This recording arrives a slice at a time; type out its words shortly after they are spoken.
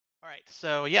right,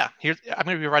 so yeah, I'm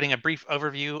going to be writing a brief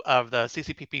overview of the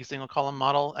CCPP single column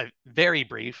model. Very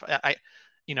brief. I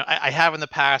have in the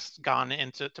past gone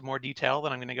into more detail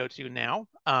than I'm going to go to now,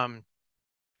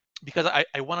 because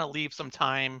I want to leave some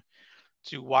time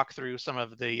to walk through some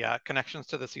of the connections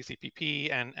to the CCPP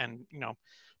and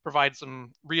provide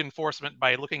some reinforcement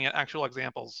by looking at actual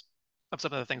examples of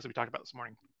some of the things that we talked about this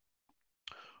morning.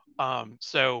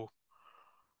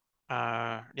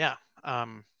 Yeah.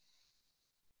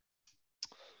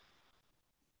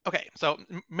 Okay, so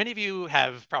many of you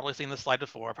have probably seen this slide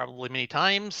before, probably many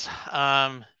times,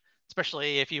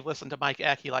 especially if you've listened to Mike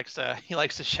Eck. He likes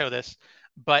to show this,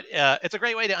 but it's a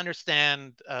great way to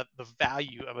understand the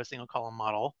value of a single column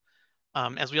model.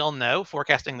 As we all know,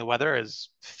 forecasting the weather is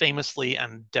famously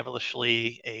and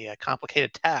devilishly a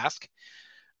complicated task,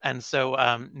 and so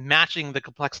matching the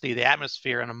complexity of the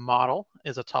atmosphere in a model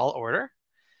is a tall order,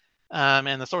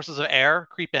 and the sources of error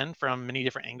creep in from many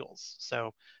different angles.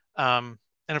 So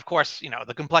and of course,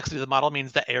 the complexity of the model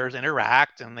means that errors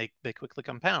interact and they quickly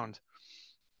compound.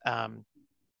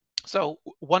 So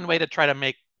one way to try to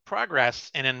make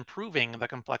progress in improving the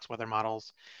complex weather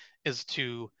models is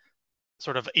to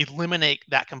sort of eliminate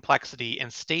that complexity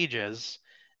in stages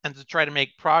and to try to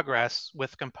make progress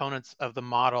with components of the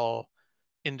model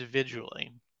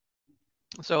individually.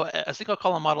 So a single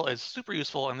column model is super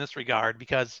useful in this regard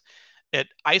because it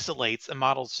isolates a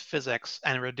model's physics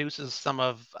and reduces some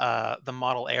of the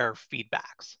model error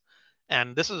feedbacks.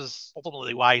 And this is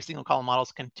ultimately why single column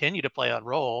models continue to play a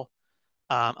role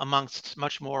amongst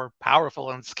much more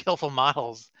powerful and skillful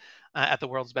models at the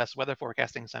world's best weather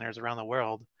forecasting centers around the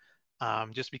world,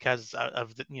 just because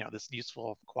of this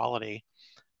useful quality.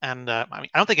 And I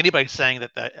don't think anybody's saying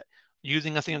that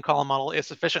using a single column model is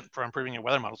sufficient for improving your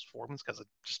weather model's performance, because it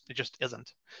just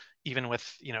isn't. Even with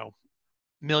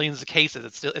millions of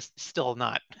cases, it's still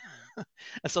not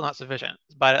it's still not sufficient.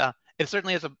 But it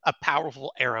certainly is a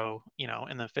powerful arrow,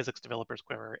 in the physics developer's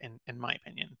quiver, in my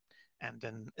opinion, and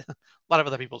in a lot of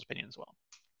other people's opinion as well.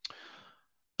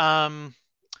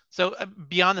 So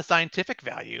beyond the scientific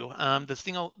value, the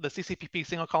CCPP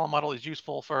single column model is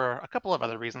useful for a couple of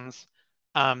other reasons.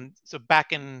 So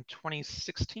back in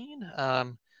 2016,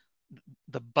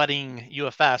 the budding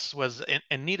UFS was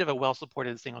in need of a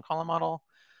well-supported single column model.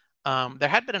 There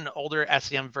had been an older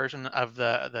SCM version of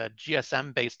the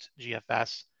GSM-based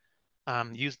GFS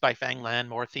used by Fang Lin,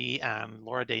 Morthy, and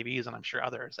Laura Davies, and I'm sure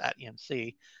others at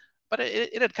EMC. But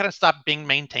it had kind of stopped being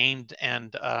maintained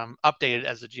and updated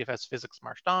as the GFS physics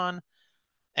marched on.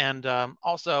 And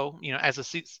also, as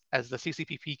the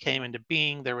CCPP came into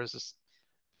being, there was this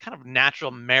kind of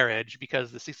natural marriage,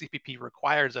 because the CCPP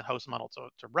requires a host model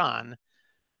to run,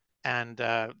 and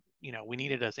we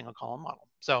needed a single column model.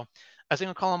 So a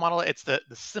single column model, it's the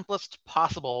simplest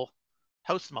possible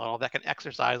host model that can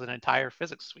exercise an entire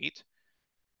physics suite.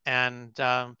 And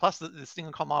plus the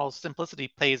single column model's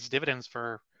simplicity pays dividends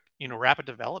for rapid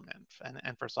development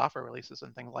and for software releases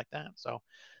and things like that. So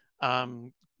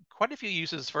quite a few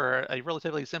uses for a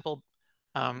relatively simple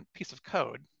piece of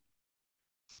code.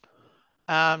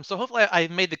 So hopefully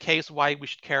I've made the case why we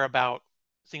should care about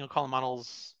single column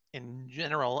models in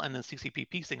general, and the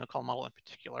CCPP single column model in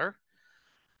particular.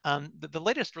 The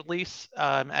latest release,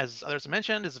 as others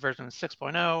mentioned, is version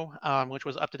 6.0, which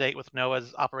was up to date with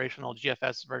NOAA's operational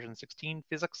GFS version 16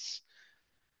 physics.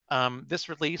 This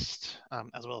release,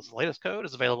 as well as the latest code,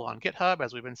 is available on GitHub,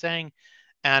 as we've been saying,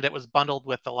 and it was bundled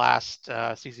with the last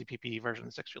CCPP version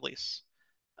 6 release.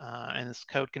 And this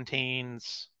code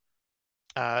contains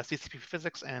CCPP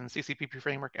physics and CCPP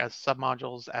framework as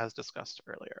submodules, as discussed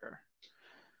earlier.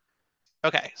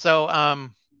 Okay, so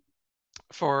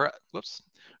for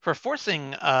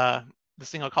forcing the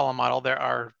single column model, there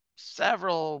are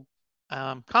several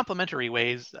complementary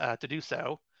ways to do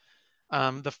so.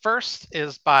 The first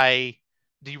is by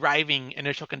deriving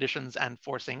initial conditions and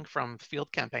forcing from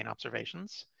field campaign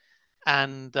observations.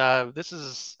 And this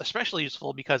is especially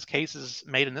useful because cases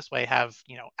made in this way have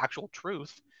actual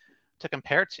truth to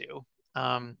compare to.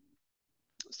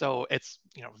 So it's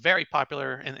very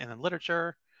popular in the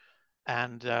literature,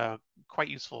 and quite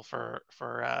useful for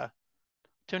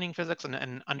tuning physics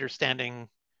and understanding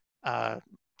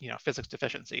physics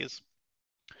deficiencies.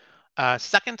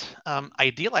 Second,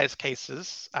 idealized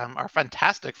cases are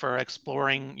fantastic for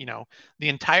exploring the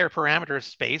entire parameter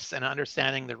space and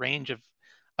understanding the range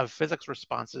of physics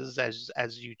responses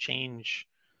as you change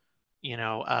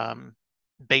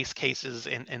base cases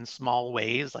in small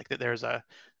ways. Like there's a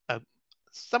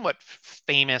somewhat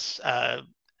famous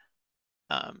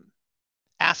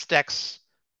Aztecs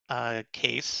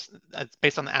case. It's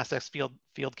based on the Aztecs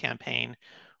field campaign,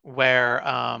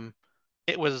 where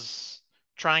it was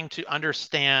trying to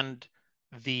understand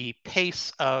the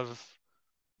pace of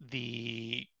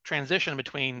the transition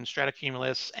between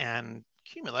stratocumulus and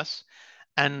cumulus,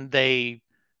 and they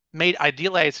made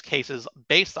idealized cases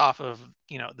based off of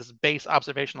this base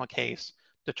observational case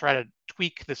to try to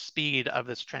tweak the speed of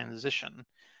this transition.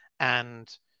 And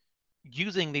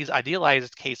using these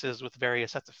idealized cases with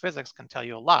various sets of physics can tell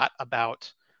you a lot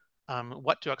about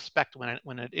what to expect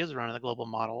when it is run in the global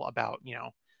model, about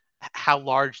how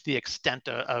large the extent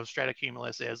of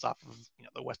stratocumulus is off of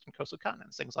the western coastal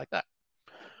continents, things like that.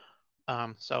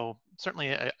 So certainly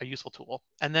a useful tool.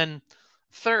 And then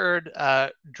third,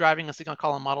 driving a single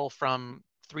column model from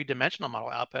three-dimensional model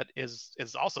output is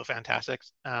also fantastic,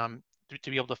 to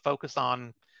be able to focus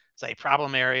on, say,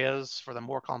 problem areas for the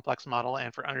more complex model,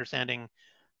 and for understanding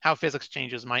how physics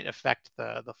changes might affect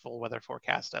the full weather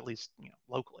forecast, at least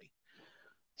locally.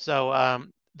 So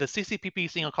the CCPP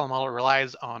single column model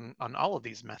relies on all of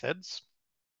these methods.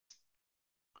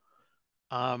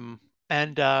 We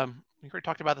already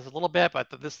talked about this a little bit, but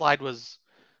this slide was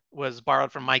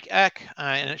borrowed from Mike Eck,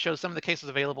 and it shows some of the cases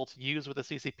available to use with the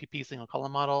CCPP single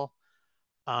column model.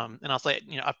 And I'll say,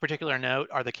 of particular note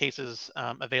are the cases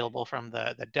available from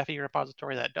the DEFI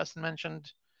repository that Dustin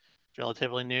mentioned. It's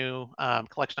relatively new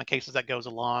collection of cases that goes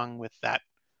along with that,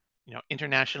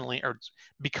 internationally, or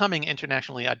becoming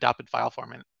internationally adopted file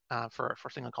format for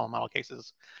single column model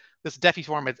cases. This DEFI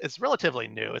form is relatively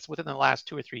new. It's within the last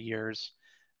 2 or 3 years.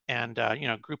 And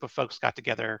a group of folks got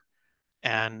together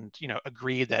and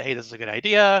agreed that, hey, this is a good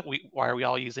idea. Why are we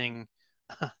all using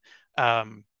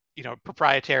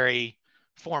proprietary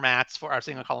formats for our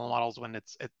single column models when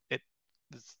it's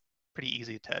pretty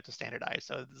easy to standardize?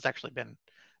 So it's actually been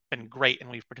great, and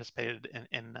we've participated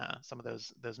in some of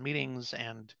those meetings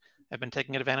and have been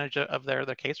taking advantage of their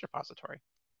case repository.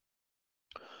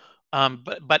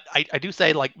 But I do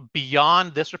say, like,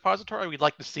 beyond this repository, we'd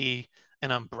like to see an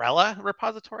umbrella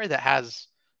repository that has,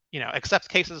 accepts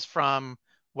cases from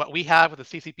what we have with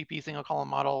the CCPP single column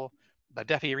model, the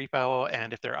DEFI repo,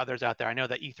 and if there are others out there. I know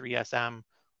that E3SM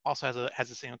also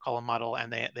has a single column model,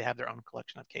 and they have their own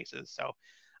collection of cases. So,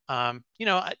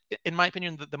 in my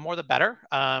opinion, the more the better.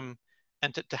 And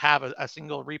to have a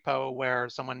single repo where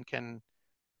someone can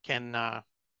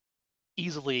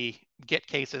easily get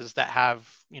cases that have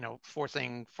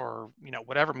forcing for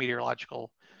whatever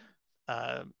meteorological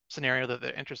scenario that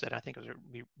they're interested in, I think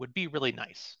would be really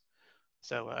nice.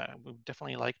 So we'd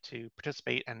definitely like to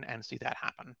participate and see that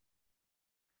happen.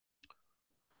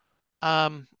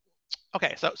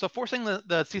 Okay, so forcing the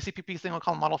CCPP single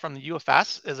column model from the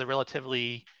UFS is a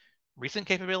relatively recent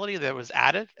capability that was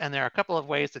added, and there are a couple of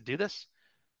ways to do this.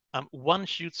 One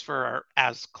shoots for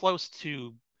as close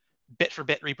to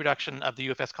bit-for-bit reproduction of the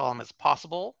UFS column as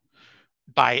possible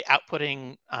by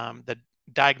outputting the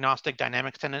diagnostic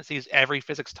dynamics tendencies every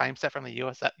physics time set from the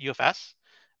UFS,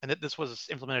 and that this was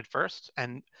implemented first.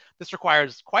 And this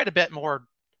requires quite a bit more,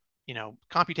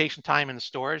 computation time and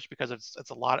storage, because it's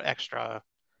a lot of extra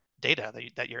data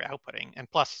that you're outputting. And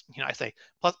plus, I say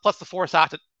plus the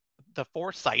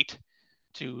foresight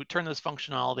to turn this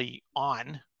functionality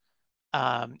on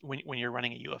when you're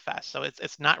running a UFS. So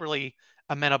it's not really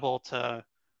amenable to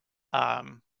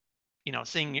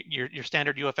seeing your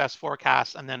standard UFS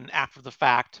forecast, and then after the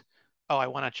fact, oh, I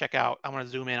want to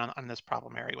zoom in on this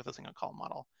problem area with a single column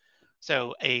model.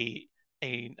 So a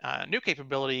new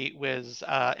capability was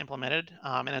implemented,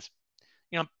 and it's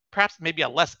perhaps maybe a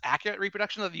less accurate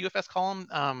reproduction of the UFS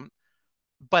column,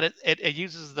 but it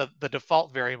uses the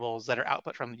default variables that are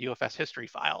output from the UFS history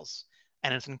files,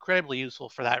 and it's incredibly useful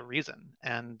for that reason,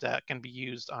 and can be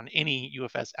used on any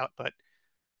UFS output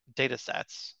data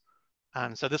sets.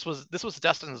 So this was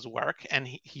Dustin's work, and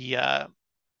he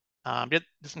did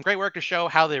some great work to show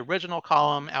how the original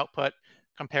column output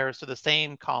compares to the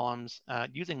same columns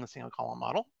using the single column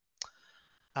model.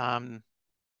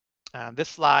 This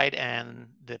slide and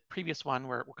the previous one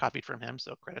were copied from him,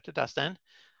 so credit to Dustin.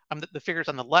 The figures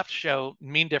on the left show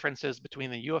mean differences between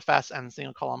the UFS and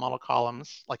single column model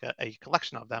columns, like a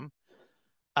collection of them.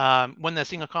 When the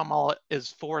single column model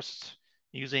is forced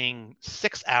using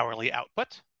 6 hourly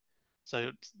output, so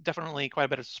it's definitely quite a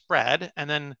bit of spread. And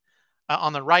then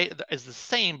on the right is the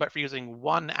same, but for using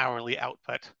 1 hourly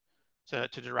output to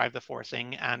derive the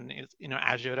forcing. And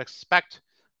as you would expect,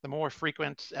 the more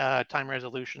frequent time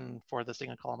resolution for the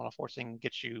single column model forcing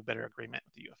gets you better agreement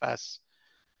with the UFS.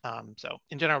 So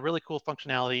in general, really cool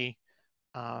functionality.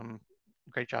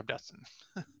 Great job, Dustin.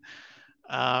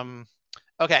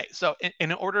 Okay, so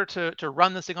in order to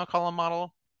run the single column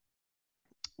model,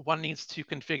 one needs to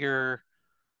configure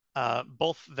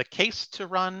both the case to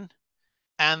run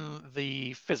and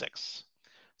the physics.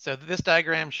 So this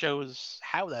diagram shows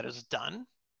how that is done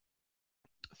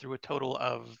through a total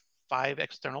of 5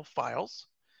 external files.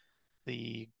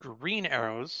 The green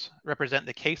arrows represent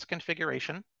the case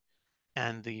configuration,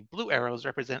 and the blue arrows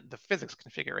represent the physics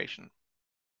configuration.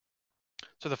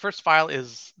 So the first file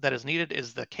that is needed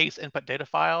is the case input data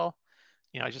file.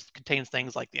 It just contains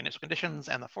things like the initial conditions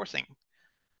and the forcing,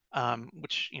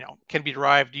 which can be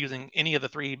derived using any of the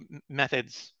 3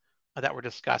 methods that were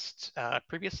discussed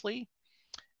previously.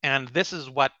 And this is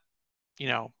what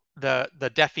the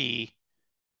DEFI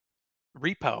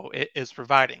repo is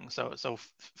providing. So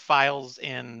files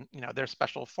in their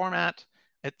special format.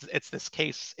 It's this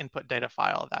case input data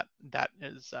file that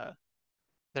is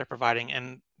they're providing,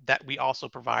 and that we also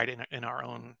provide in our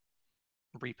own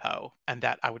repo, and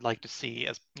that I would like to see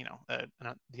as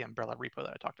the umbrella repo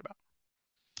that I talked about.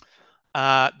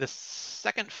 The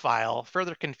second file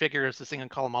further configures the single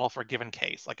column model for a given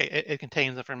case. Like it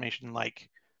contains information like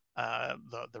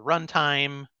the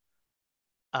runtime.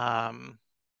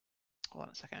 Hold on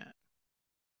a second.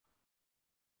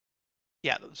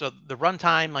 Yeah, so the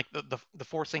runtime, like the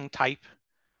forcing type,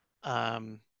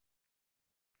 the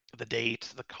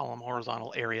date, the column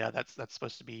horizontal area that's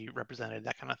supposed to be represented,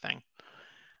 that kind of thing.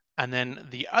 And then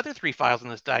the other 3 files in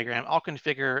this diagram all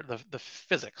configure the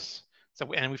physics.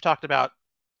 So, and we've talked about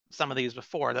some of these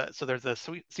before. So there's the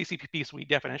CCPP suite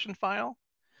definition file,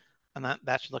 and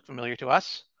that should look familiar to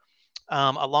us.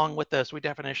 Along with the suite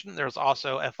definition, there's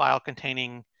also a file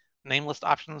containing name list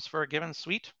options for a given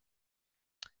suite.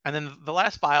 And then the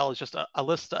last file is just a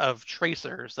list of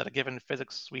tracers that a given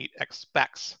physics suite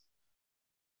expects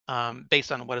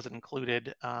based on what is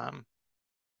included.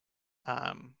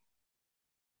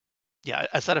 Yeah,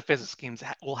 a set of physics schemes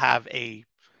will have a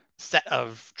set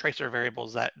of tracer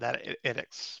variables that it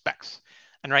expects.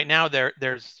 And right now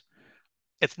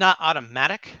it's not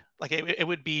automatic. Like it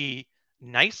would be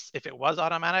nice if it was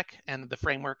automatic and the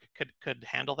framework could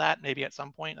handle that. Maybe at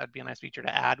some point that'd be a nice feature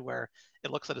to add, where it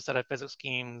looks at a set of physics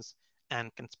schemes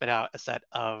and can spit out a set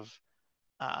of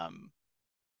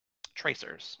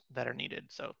tracers that are needed.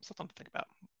 So something to think about.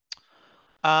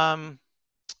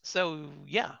 So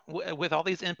yeah, with all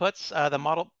these inputs, the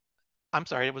model. I'm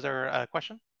sorry, was there a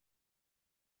question?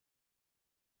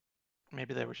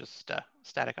 Maybe there was just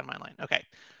static on my line. Okay,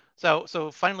 so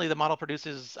finally the model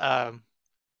produces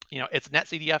its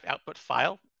netCDF output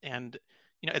file, and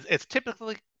it's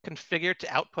typically configured to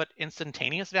output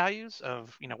instantaneous values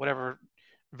of whatever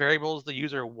variables the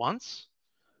user wants.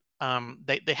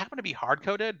 They happen to be hard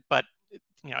coded, but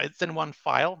it's in one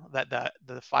file, that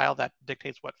the file that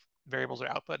dictates what variables are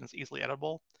output, and it's easily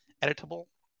editable.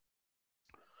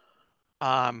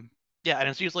 Yeah, and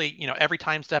it's usually every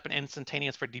time step and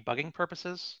instantaneous for debugging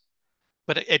purposes,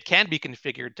 but it can be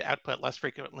configured to output less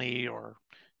frequently or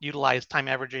utilize time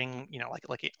averaging,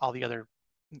 like all the other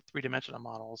 3-dimensional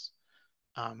models.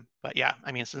 But yeah,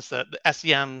 I mean, since the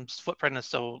SCM's footprint is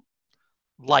so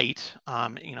light,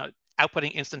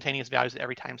 outputting instantaneous values at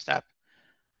every time step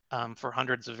for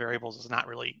hundreds of variables is not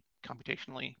really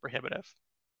computationally prohibitive.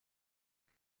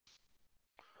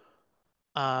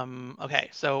 Okay,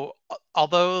 so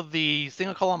although the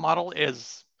single column model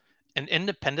is an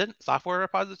independent software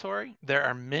repository, there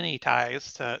are many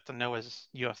ties to NOAA's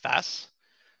UFS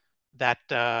that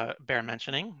bear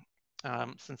mentioning,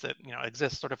 since it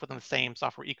exists sort of within the same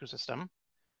software ecosystem,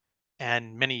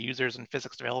 and many users and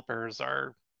physics developers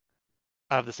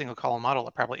of the single column model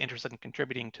are probably interested in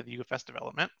contributing to the UFS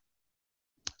development.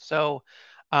 So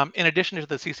in addition to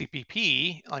the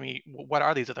CCPP, what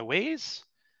are these other ways?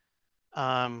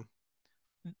 The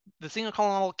single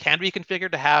column model can be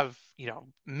configured to have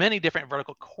many different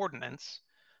vertical coordinates,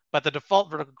 but the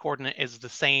default vertical coordinate is the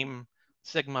same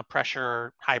sigma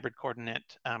pressure hybrid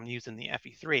coordinate used in the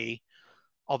FE3.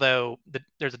 Although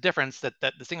there's a difference that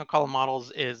the single column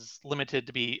models is limited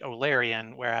to be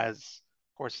Eulerian, whereas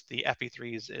of course the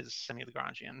FE3's is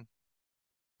semi-Lagrangian.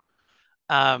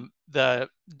 The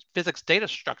physics data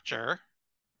structure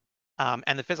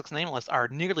and the physics name list are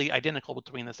nearly identical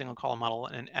between the single column model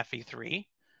and FE3.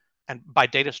 And by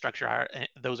data structure,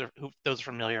 those are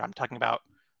familiar. I'm talking about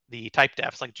the type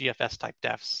defs, like GFS type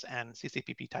defs and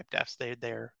CCPP type defs.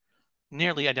 They're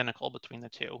nearly identical between the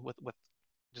two, with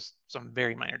just some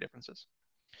very minor differences.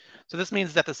 So this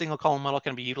means that the single column model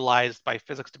can be utilized by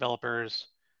physics developers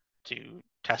to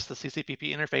test the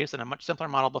CCPP interface in a much simpler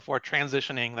model before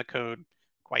transitioning the code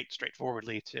quite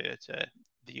straightforwardly to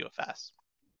the UFS.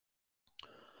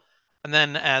 And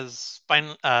then as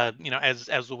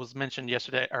was mentioned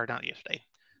yesterday, or not yesterday,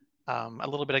 a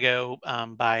little bit ago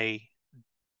by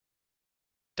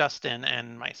Dustin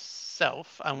and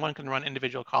myself, one can run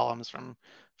individual columns from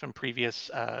previous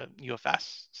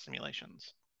UFS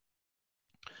simulations.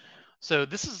 So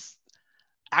this is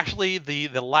actually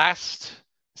the last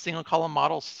single column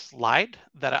model slide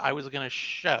that I was going to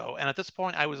show. And at this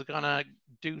point, I was going to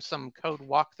do some code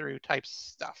walkthrough type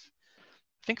stuff.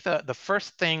 I think the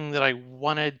first thing that I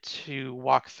wanted to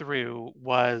walk through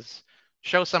was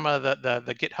show some of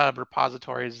the GitHub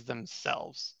repositories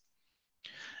themselves.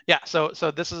 Yeah, so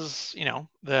this is, you know,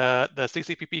 the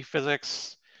CCPP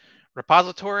physics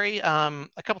repository. A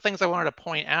couple things I wanted to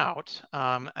point out,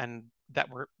 and that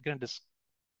we're going to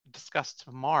discuss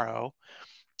tomorrow,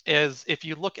 is if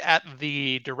you look at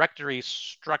the directory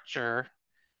structure,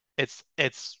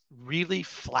 it's really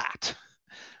flat.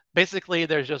 Basically,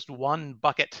 there's just one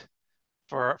bucket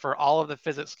for all of the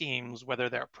physics schemes, whether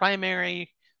they're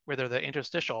primary, whether they're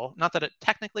interstitial. Not that it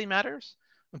technically matters,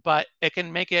 but it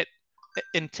can make it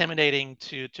intimidating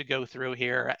to go through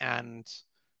here and,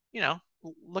 you know,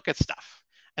 look at stuff.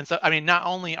 And so, I mean, not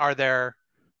only are there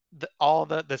all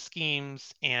the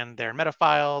schemes and their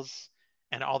metafiles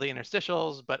and all the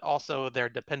interstitials, but also their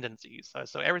dependencies.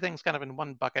 So everything's kind of in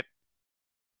one bucket.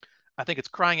 I think it's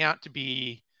crying out to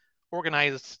be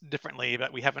organized differently,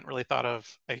 but we haven't really thought of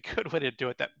a good way to do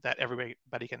it that everybody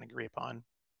can agree upon.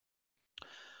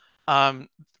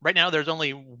 Right now, there's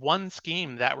only one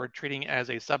scheme that we're treating as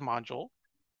a submodule,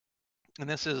 and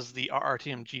this is the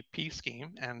RRTMGP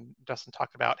scheme. And Dustin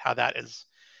talked about how that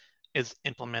is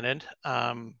implemented.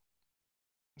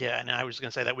 Yeah, and I was going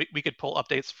to say that we could pull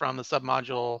updates from the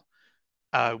submodule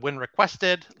when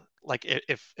requested. Like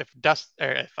if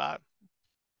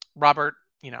Robert,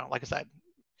 you know, like I said,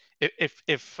 if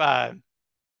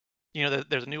you know,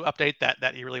 there's a new update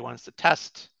that he really wants to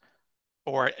test,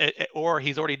 or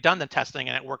he's already done the testing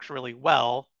and it works really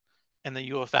well in the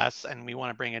UFS and we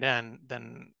want to bring it in,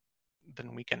 then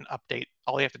we can update.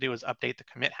 All we have to do is update the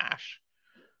commit hash.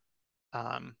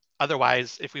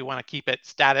 Otherwise, if we want to keep it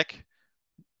static,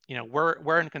 you know,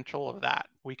 we're in control of that.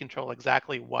 We control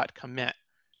exactly what commit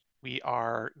we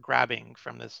are grabbing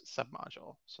from this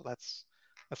submodule. So that's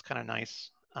kind of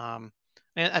nice. And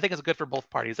I think it's good for both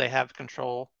parties. They have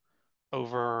control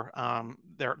over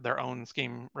their own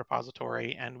scheme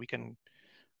repository, and we can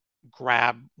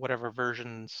grab whatever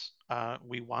versions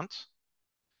we want.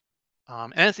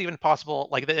 And it's even possible,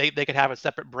 like they could have a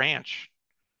separate branch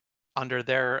under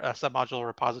their submodule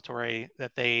repository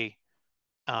that they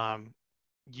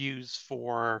use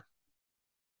for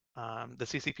the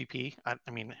CCPP.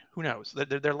 I mean, who knows?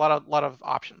 There are a lot of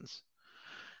options.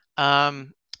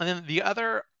 And then the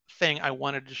other thing I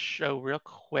wanted to show real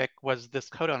quick was this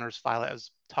code owners file that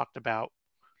was talked about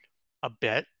a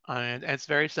bit. And it's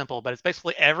very simple, but it's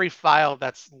basically every file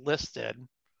that's listed.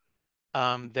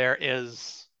 There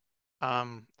is,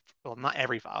 well, not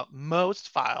every file, most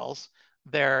files.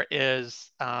 There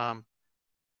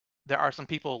are some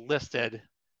people listed,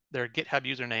 their GitHub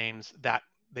usernames, that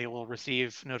they will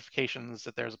receive notifications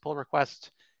that there's a pull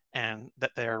request and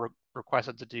that they're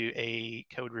requested to do a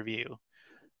code review.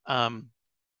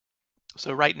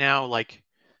 So right now, like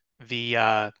the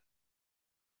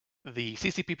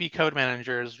CCPP code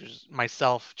managers, which is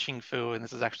myself, Ching Fu, and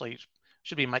this is actually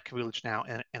should be Mike Kavulich now,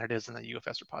 and it is in the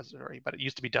UFS repository, but it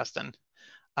used to be Dustin.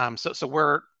 So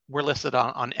we're listed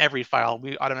on every file.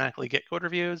 We automatically get code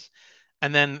reviews,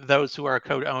 and then those who are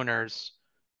code owners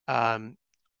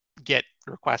get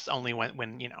requests only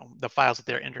when you know, the files that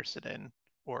they're interested in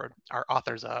or are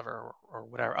authors of or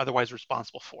whatever, otherwise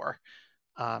responsible for,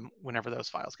 whenever those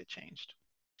files get changed.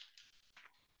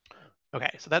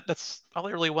 Okay, so that's all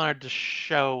I really wanted to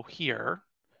show here.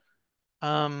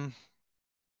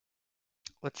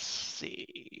 Let's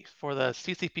see, for the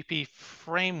CCPP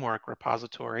framework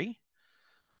repository,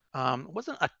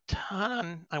 wasn't a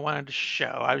ton I wanted to show.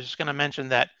 I was just going to mention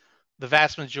that the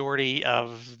vast majority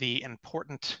of the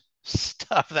important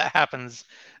stuff that happens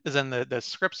is in the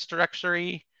scripts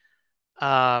directory.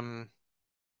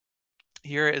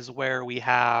 Here is where we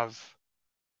have,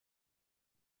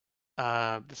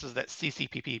 this is that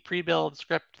CCPP pre-build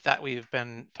script that we've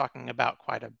been talking about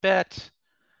quite a bit.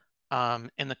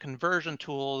 In the conversion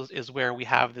tools is where we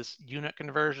have this unit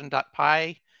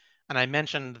conversion.py. And I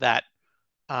mentioned that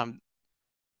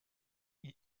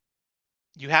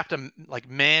you have to like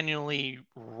manually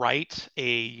write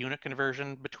a unit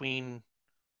conversion between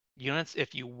units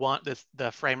if you want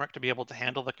the framework to be able to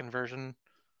handle the conversion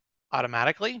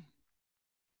automatically.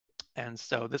 And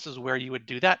so this is where you would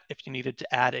do that if you needed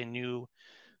to add a new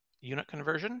unit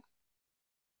conversion.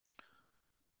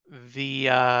 The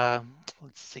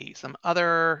let's see, some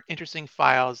other interesting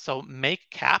files. So make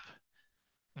cap.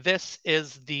 This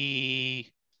is the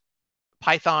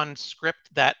Python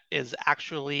script that is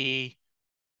actually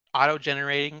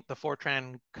auto-generating the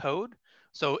Fortran code.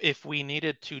 So if we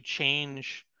needed to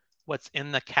change what's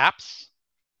in the caps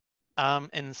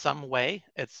in some way,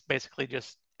 it's basically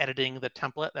just editing the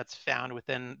template that's found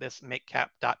within this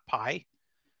makecap.py.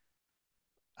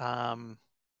 And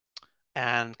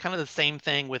kind of the same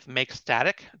thing with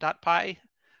makestatic.py.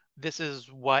 This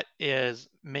is what is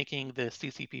making the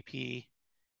CCPP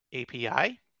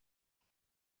API.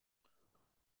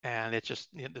 And it's just,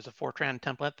 there's a Fortran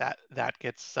template that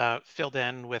gets filled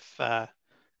in with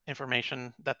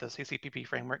information that the CCPP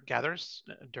framework gathers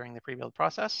during the pre-build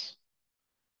process.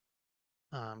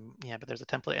 Yeah, but there's a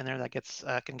template in there that gets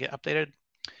can get updated.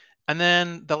 And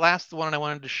then the last one I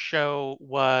wanted to show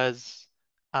was,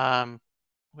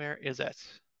 where is it?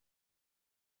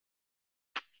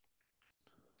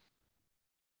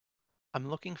 I'm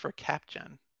looking for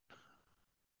CapGen.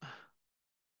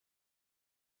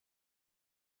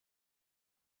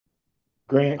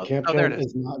 Grant, Oh, there it CapGen is.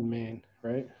 is not in main,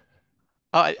 right?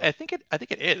 Oh, I think it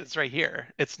is. It's right here.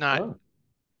 It's not. Oh.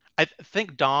 I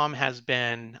think DOM has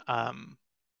been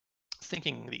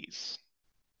syncing these,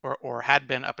 or had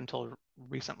been up until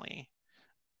recently,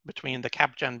 between the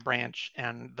CapGen branch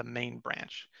and the main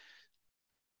branch.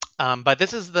 But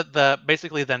this is the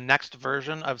basically the next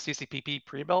version of CCPP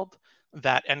pre-build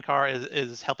that NCAR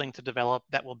is helping to develop.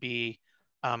 That will be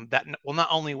that will not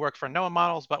only work for NOAA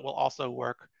models, but will also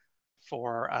work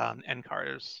for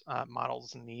NCAR's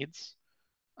models and needs.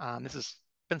 This has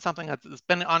been something that's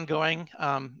been ongoing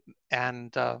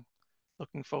and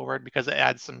looking forward because it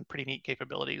adds some pretty neat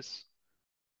capabilities.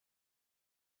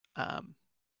 All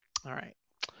right.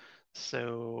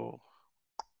 So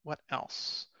what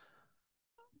else?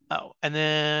 Oh, and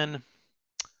then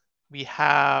we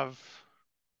have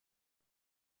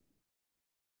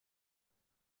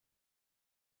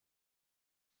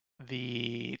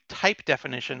the type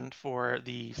definition for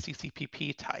the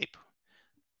CCPP type.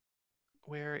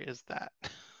 Where is that?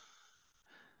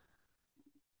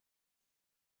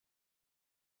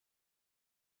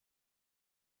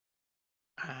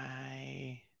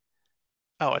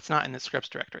 Oh, it's not in the scripts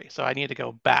directory. So I need to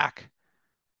go back.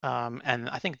 And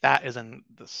I think that is in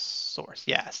the source.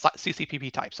 Yeah,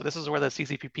 CCPP type. So this is where the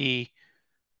CCPP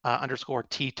underscore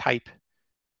T type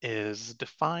is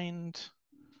defined.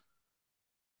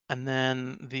 And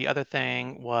then the other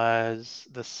thing was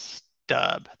the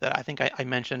stub that I think I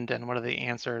mentioned in one of the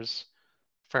answers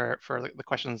for the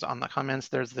questions on the comments.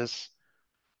 There's this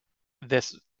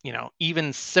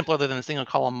even simpler than a single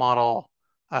column model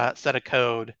set of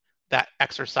code that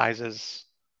exercises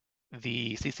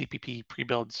the CCPP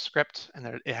pre-build script,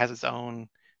 and it has its own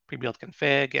pre-build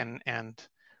config and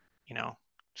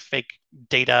fake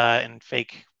data and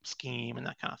fake scheme and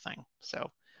that kind of thing.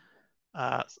 So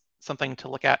something to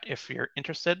look at if you're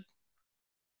interested.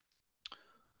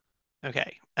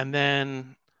 Okay, and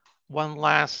then one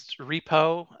last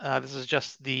repo. This is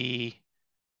just the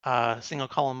single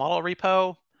column model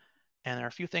repo. And there are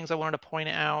a few things I wanted to point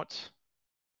out.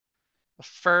 The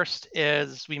first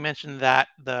is we mentioned that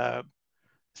the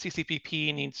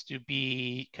CCPP needs to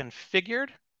be configured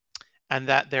and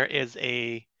that there is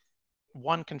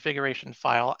one configuration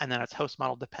file and then it's host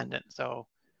model dependent. So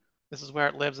this is where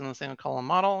it lives in the single column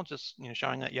model, just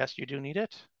showing that yes, you do need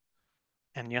it.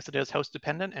 And yes, it is host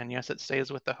dependent, and yes, it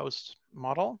stays with the host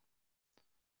model.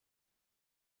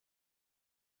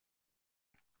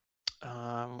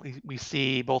 We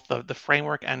see both the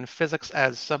framework and physics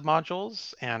as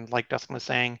submodules, and like Dustin was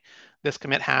saying, this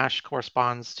commit hash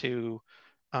corresponds to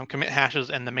commit hashes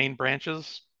and the main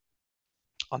branches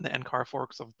on the NCAR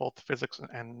forks of both physics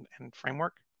and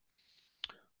framework.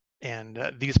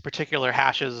 And these particular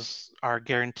hashes are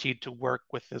guaranteed to work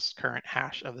with this current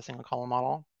hash of the single column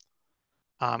model.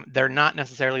 They're not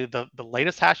necessarily the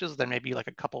latest hashes. They may be like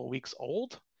a couple of weeks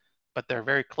old, but they're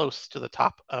very close to the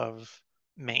top of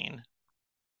main.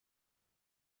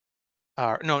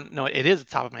 No, it is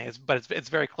the top of main, but it's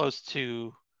very close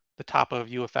to the top of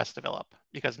UFS develop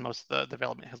because most of the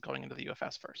development is going into the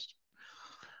UFS first.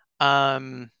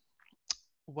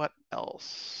 What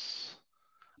else?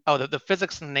 Oh, the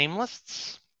physics name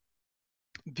lists.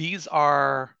 These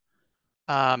are,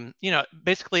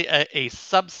 basically a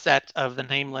subset of the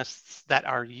name lists that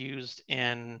are used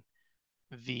in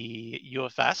the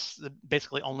UFS.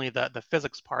 Basically only the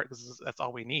physics part, because that's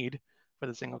all we need for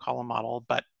the single column model,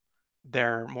 but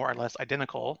they're more or less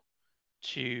identical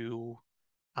to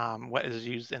what is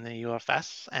used in the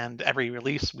UFS. And every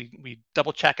release, we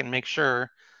double check and make sure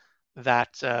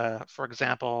that, for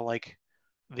example, like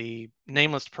the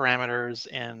name list parameters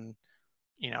in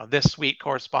this suite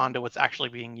correspond to what's actually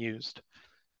being used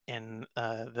in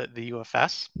the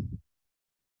UFS.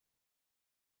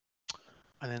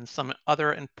 And then some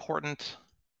other important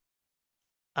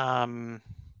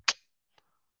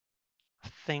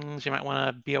things you might want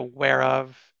to be aware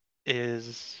of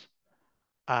is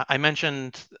I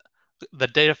mentioned the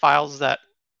data files that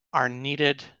are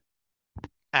needed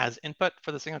as input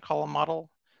for the single column model.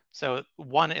 So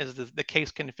one is the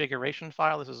case configuration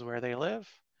file. This is where they live.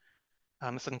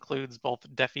 This includes both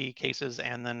DEFI cases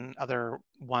and then other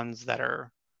ones that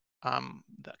are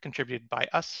contributed by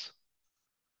us.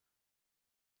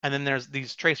 And then there's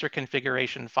these tracer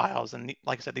configuration files. And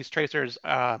like I said, these tracers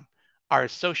are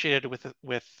associated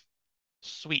with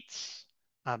suites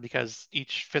because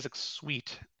each physics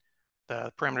suite,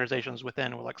 the parameterizations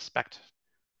within will expect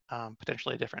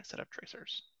potentially a different set of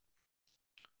tracers.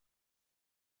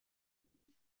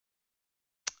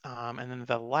 And then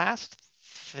the last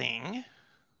thing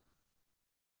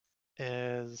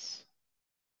is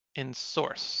in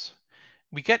source.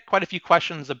 We get quite a few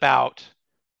questions about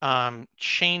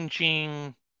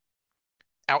changing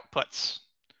outputs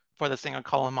for the single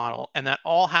column model, and that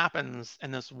all happens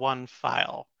in this one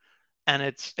file. And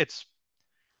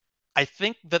I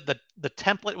think that the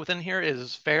template within here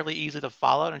is fairly easy to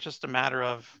follow, and it's just a matter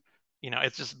of,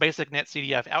 it's just basic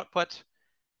netcdf output,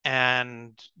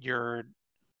 and you're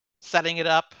setting it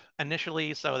up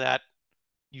initially so that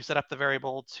you set up the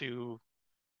variable to,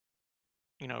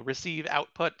 receive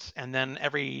output, and then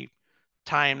every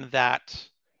time that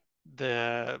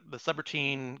the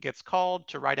subroutine gets called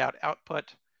to write out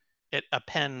output, it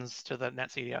appends to the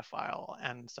netcdf file.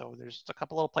 And so there's a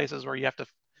couple of places where you have to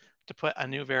put a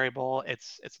new variable.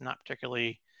 It's not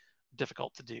particularly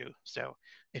difficult to do. So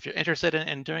if you're interested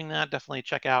in doing that, definitely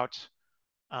check out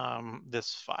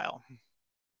this file.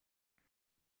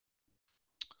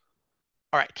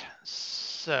 All right,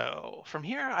 so from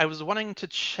here, I was wanting to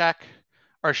check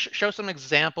or show some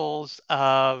examples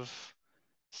of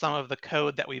some of the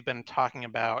code that we've been talking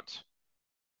about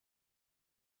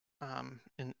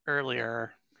in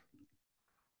earlier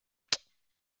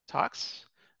talks.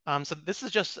 So this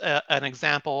is just an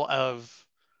example of,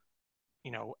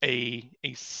 a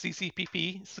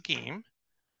CCPP scheme.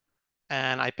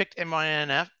 And I picked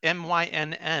MYNN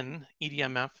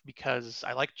EDMF because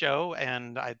I like Joe,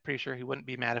 and I'm pretty sure he wouldn't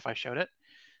be mad if I showed it.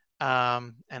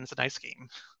 And it's a nice scheme.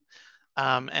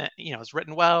 And it's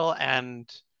written well, and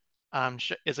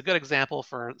is a good example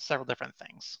for several different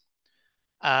things.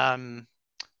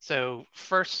 So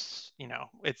first,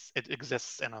 it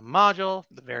exists in a module,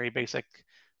 the very basic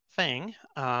thing.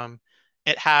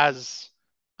 It has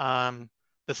the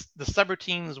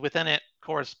subroutines within it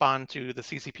correspond to the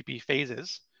CCPP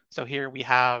phases. So here we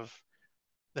have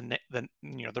the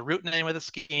root name of the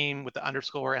scheme with the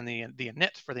underscore and the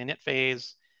init for the init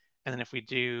phase. And then if we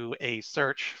do a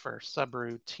search for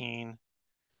subroutine,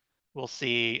 we'll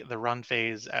see the run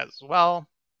phase as well.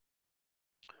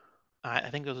 I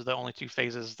think those are the only two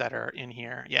phases that are in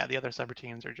here. Yeah, the other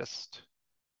subroutines are just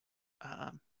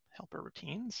helper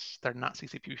routines. They're not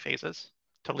CCPP phases.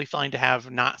 Totally fine to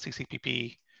have not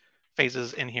CCPP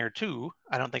phases in here too.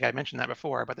 I don't think I mentioned that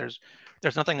before, but there's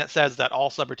nothing that says that all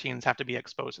subroutines have to be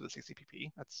exposed to the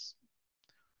CCPP. That's,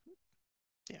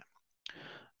 yeah.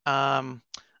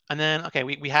 And then, okay,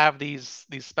 we have these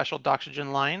special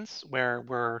doxygen lines where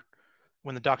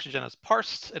when the doxygen is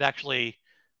parsed, it actually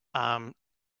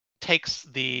takes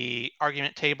the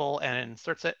argument table and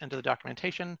inserts it into the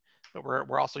documentation. But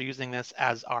we're also using this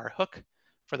as our hook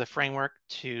for the framework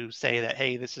to say that,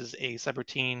 hey, this is a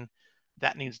subroutine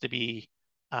that needs to be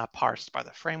parsed by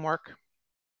the framework.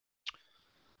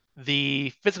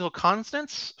 The physical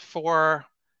constants for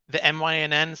the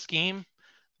MYNN scheme,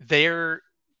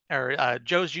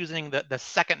 Joe's using the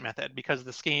second method because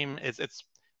the scheme it's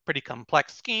pretty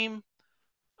complex scheme.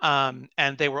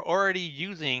 And they were already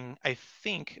using, I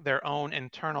think, their own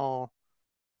internal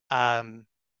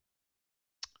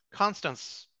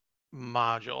constants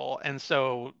module. And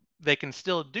so they can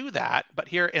still do that. But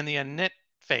here in the init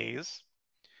phase,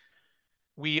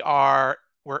 we're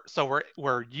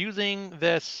using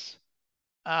this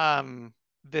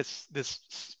this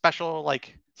special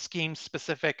like scheme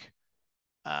specific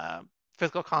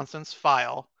physical constants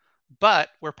file, but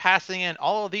we're passing in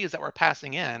all of these that we're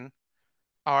passing in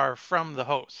are from the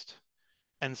host.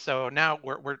 And so now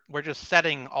we're just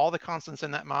setting all the constants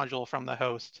in that module from the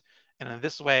host. And in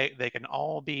this way, they can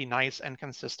all be nice and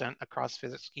consistent across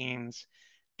physics schemes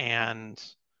and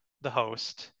the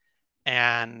host.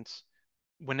 And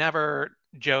whenever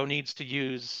Joe needs to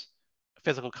use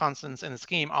physical constants in the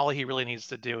scheme, all he really needs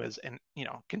to do is,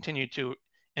 continue to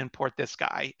import this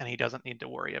guy, and he doesn't need to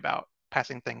worry about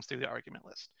passing things through the argument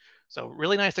list. So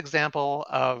really nice example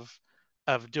of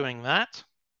doing that.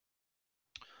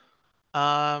 So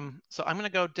I'm going to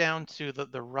go down to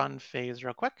the run phase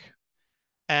real quick,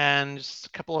 and just a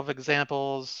couple of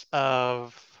examples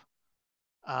of,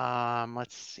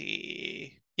 let's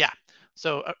see. Yeah,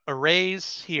 so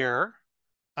arrays here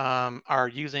are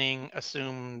using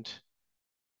assumed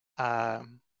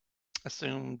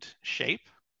shape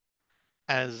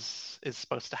as is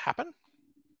supposed to happen.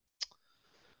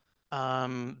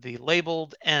 The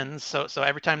labeled ends, so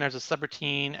every time there's a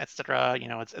subroutine, etc.,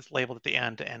 it's labeled at the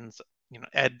end, ends,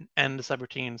 end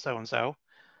subroutine so and so.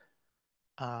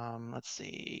 Let's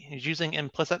see, he's using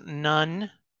implicit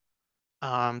none.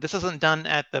 This isn't done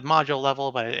at the module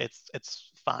level, but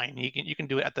it's fine. You can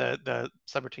do it at the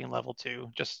subroutine level too.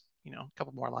 Just a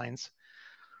couple more lines.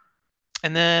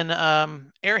 And then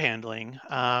air handling.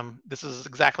 This is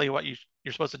exactly what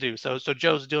you're supposed to do. So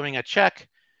Joe's doing a check.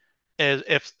 Is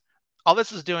if all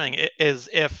this is doing is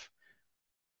if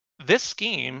this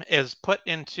scheme is put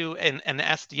into an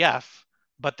SDF,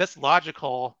 but this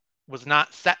logical was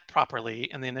not set properly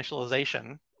in the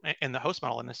initialization, in the host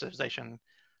model initialization,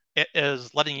 it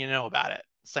is letting you know about it,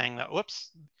 saying that,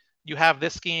 whoops, you have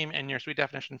this scheme in your sweet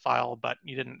definition file, but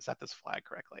you didn't set this flag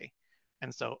correctly.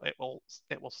 And so it will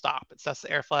stop. It sets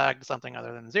the air flag to something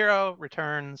other than 0,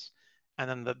 returns, and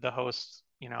then the host,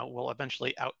 will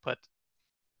eventually output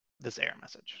this error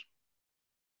message.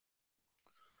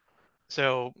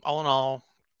 So all in all,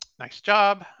 nice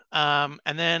job. And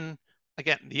then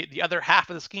again, the other half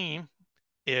of the scheme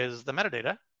is the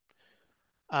metadata.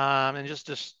 And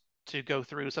just to go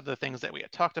through some of the things that we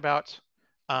had talked about,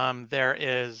 there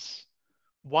is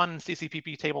one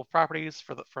CCPP table of properties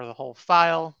for the whole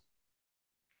file,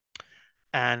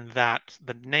 and that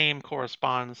the name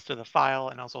corresponds to the file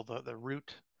and also the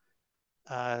root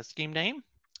scheme name.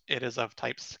 It is of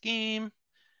type scheme.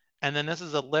 And then this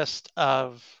is a list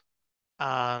of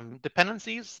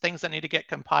dependencies, things that need to get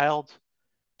compiled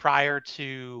prior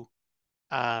to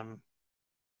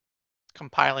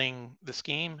compiling the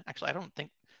scheme. Actually, I don't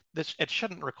think it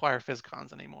shouldn't require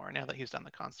physcons anymore now that he's done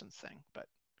the constants thing, but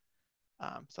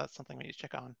so that's something we need to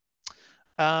check on.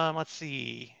 Let's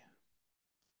see.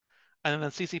 And then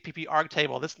the CCPP arg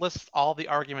table, this lists all the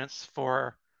arguments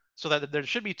for, so that there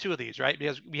should be 2 of these, right?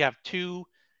 Because we have 2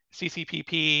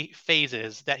 CCPP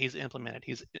phases that he's implemented.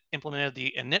 He's implemented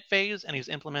the init phase and he's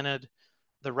implemented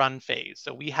the run phase.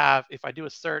 So we have, if I do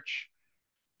a search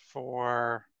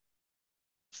for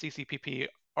CCPP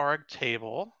arg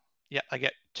table, yeah, I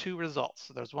get 2 results.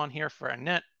 So there's one here for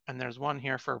init and there's one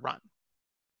here for run.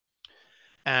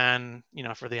 And,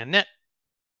 for the init,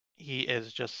 he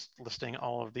is just listing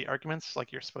all of the arguments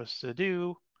like you're supposed to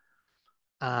do.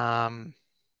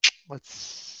 Let's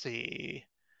see.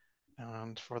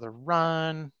 And for the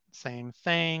run, same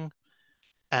thing.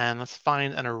 And let's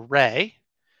find an array.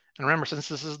 And remember, since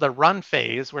this is the run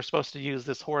phase, we're supposed to use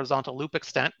this horizontal loop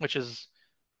extent, which is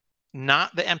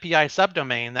not the MPI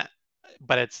subdomain,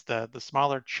 but it's the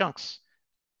smaller chunks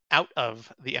out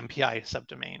of the MPI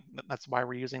subdomain. That's why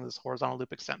we're using this horizontal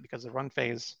loop extent, because the run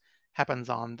phase happens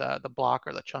on the block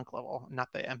or the chunk level, not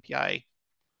the MPI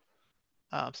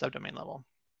subdomain level.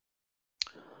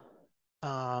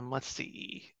 Let's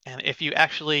see. And if you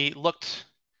actually looked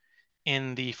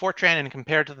in the Fortran and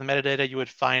compared to the metadata, you would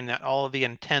find that all of the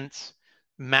intents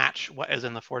match what is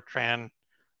in the Fortran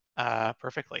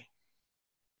perfectly.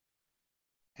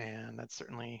 And that's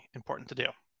certainly important to do.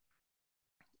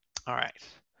 All right.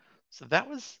 So that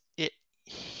was it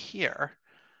here.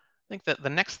 I think that the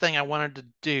next thing I wanted to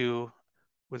do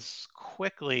was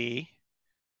quickly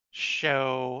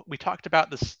show, we talked about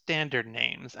the standard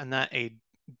names and that a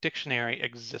dictionary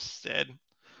existed.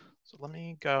 So let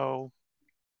me go,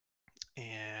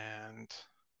 and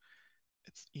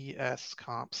it's ES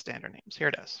comp standard names. Here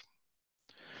it is.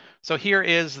 So here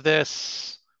is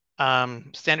this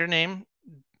standard name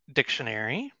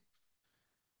dictionary.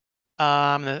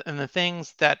 And the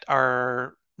things that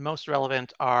are most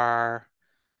relevant are,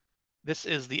 this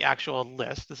is the actual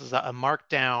list. This is a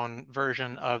markdown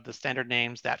version of the standard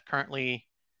names that currently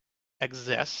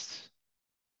exist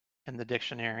in the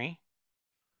dictionary.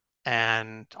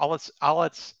 And all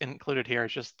it's included here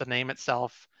is just the name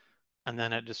itself and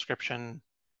then a description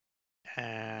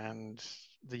and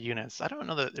the units. I don't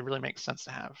know that it really makes sense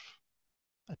to have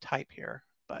a type here,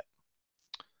 but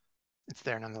it's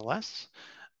there nonetheless.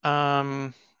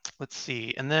 Let's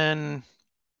see, and then,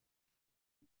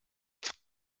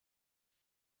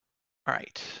 all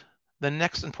right. The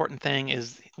next important thing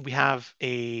is we have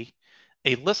a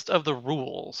list of the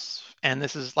rules. And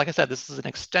this is, like I said, this is an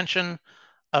extension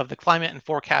of the climate and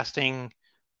forecasting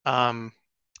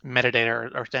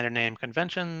metadata or standard name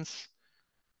conventions.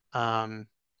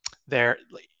 There,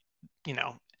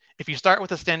 if you start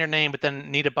with a standard name, but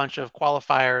then need a bunch of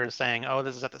qualifiers saying, oh,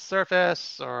 this is at the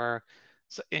surface, or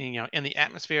in the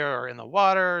atmosphere or in the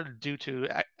water due to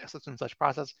such and such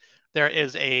process, there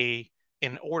is an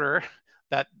order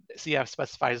that CF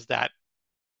specifies that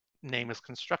name is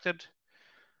constructed,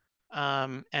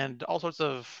 and all sorts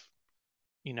of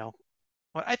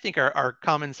what I think are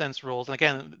common sense rules. And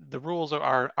again, the rules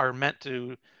are meant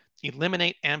to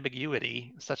eliminate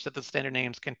ambiguity such that the standard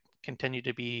names can continue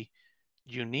to be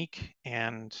unique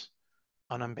and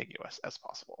unambiguous as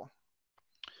possible.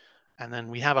 And then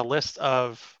we have a list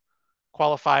of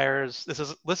qualifiers.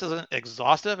 This isn't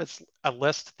exhaustive. It's a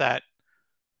list that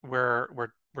we're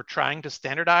trying to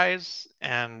standardize,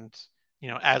 and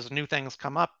as new things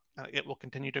come up, it will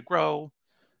continue to grow.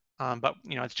 But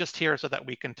it's just here so that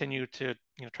we continue to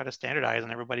try to standardize,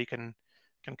 and everybody can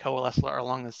coalesce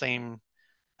along the same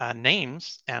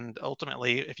names. And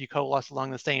ultimately, if you coalesce along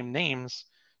the same names,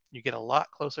 you get a lot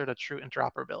closer to true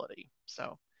interoperability.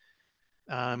 So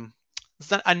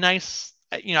it's a nice,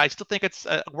 I still think it's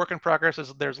a work in progress.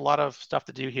 There's a lot of stuff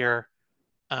to do here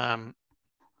to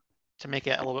make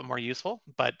it a little bit more useful,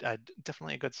 but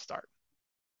definitely a good start.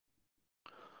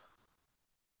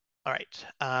 All right.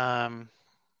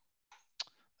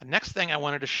 The next thing I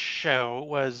wanted to show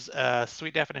was a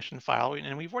suite definition file,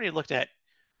 and we've already looked at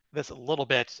this a little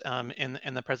bit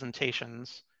in the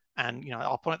presentations. And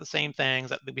I'll point out the same things,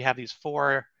 that we have these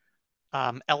 4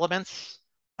 elements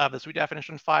of the suite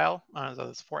definition file. So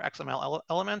there's 4 XML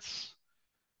elements,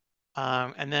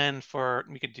 and then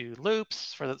we could do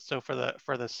loops for the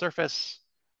surface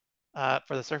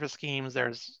schemes.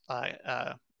 There's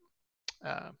what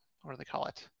do they call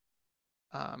it?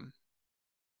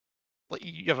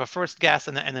 You have a first guess,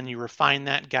 and then you refine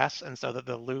that guess, and so that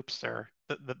the loops are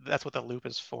that's what the loop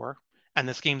is for. And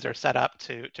the schemes are set up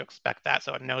to expect that,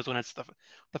 so it knows when it's the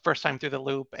first time through the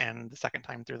loop and the second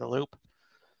time through the loop.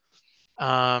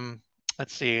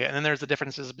 Let's see, and then there's the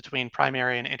differences between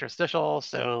primary and interstitial.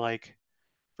 So like,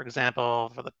 for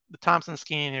example, for the Thompson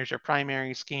scheme, here's your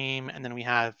primary scheme, and then we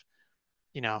have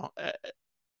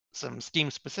some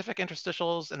scheme-specific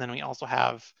interstitials, and then we also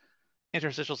have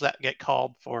interstitials that get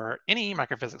called for any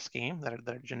microphysics scheme that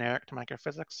are generic to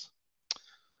microphysics.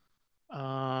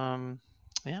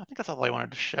 Yeah, I think that's all I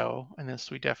wanted to show in this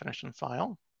suite definition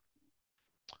file.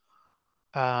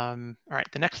 All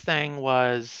right, the next thing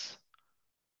was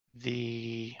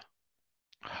the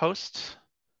host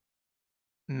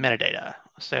metadata.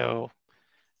 So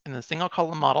in the single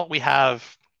column model, we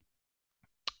have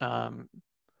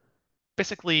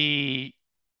basically,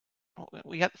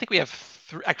 I think we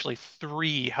have actually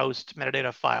 3 host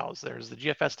metadata files. There's the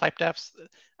GFS type defs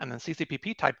and then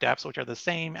CCPP type defs, which are the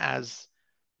same as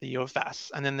the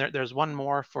UFS. And then there's one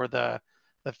more for the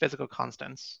physical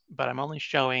constants, but I'm only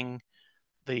showing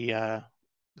the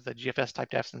GFS type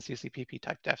defs and CCPP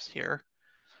type defs here.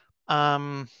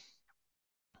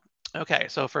 Okay,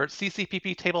 so for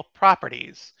CCPP table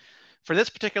properties, for this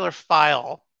particular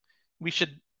file, we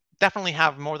should definitely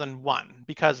have more than one,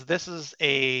 because this is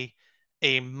a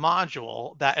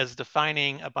module that is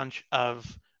defining a bunch of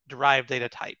derived data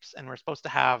types, and we're supposed to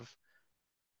have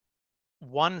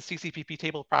one CCPP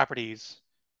table properties,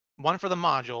 one for the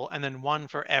module, and then one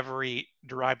for every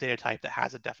derived data type that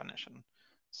has a definition.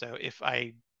 So if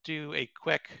I do a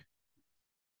quick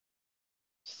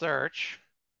search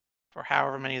for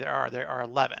however many there are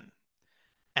 11.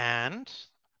 And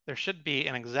there should be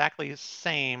an exactly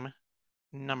same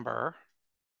number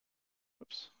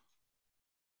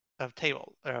of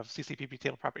CCPP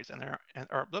table properties, and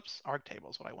arg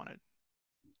tables, what I wanted.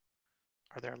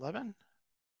 Are there 11?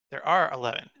 There are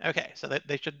 11. Okay, so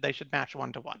they should match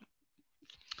 1 to 1.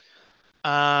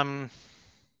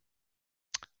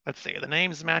 Let's see, the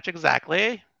names match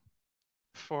exactly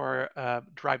for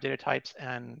derived data types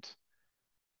and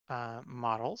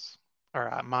models or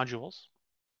modules.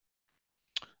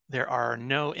 There are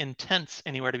no intents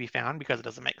anywhere to be found because it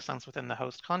doesn't make sense within the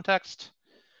host context.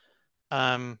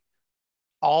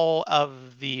 All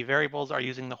of the variables are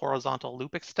using the horizontal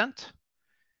loop extent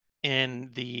in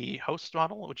the host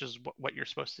model, which is what you're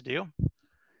supposed to do.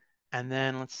 And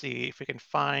then let's see if we can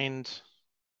find,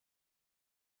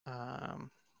 let's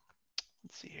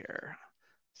see here,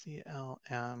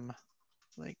 CLM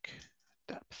lake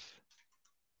depth.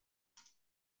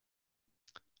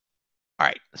 All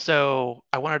right, so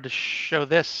I wanted to show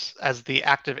this as the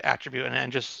active attribute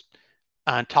and just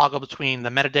toggle between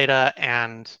the metadata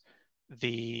and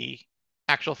the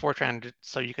actual Fortran,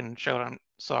 so you can show it on.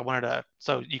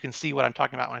 So you can see what I'm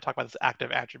talking about when I talk about this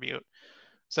active attribute.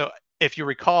 So if you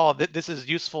recall, this is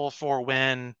useful for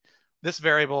when this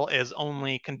variable is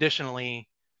only conditionally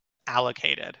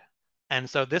allocated, And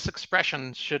so this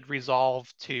expression should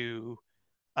resolve to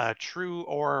true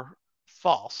or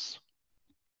false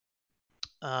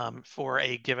for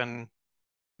a given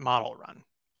model run.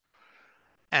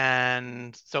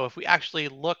 And so if we actually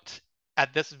looked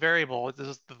at this variable, this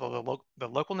is the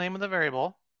local name of the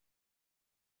variable.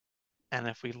 And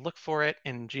if we look for it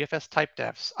in GFS type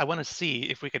defs, I want to see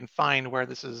if we can find where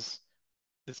this is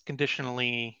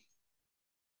conditionally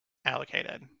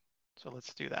allocated. So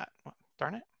let's do that. Oh,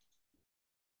 darn it.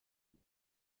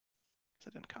 I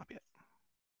didn't copy it.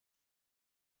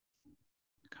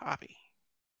 Copy.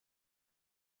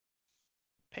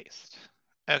 Paste.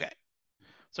 Okay.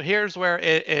 So here's where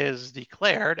it is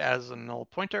declared as a null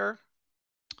pointer.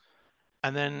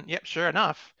 And then, yep, sure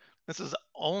enough, this is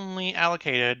only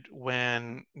allocated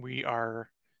when we are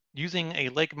using a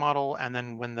lake model, and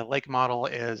then when the lake model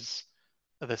is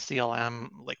the CLM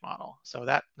lake model. So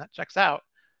that checks out.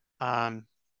 And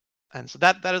so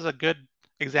that is a good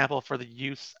example for the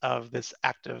use of this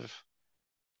active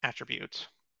attribute.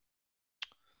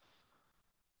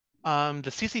 The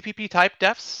CCPP type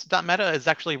defs.meta is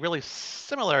actually really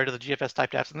similar to the GFS type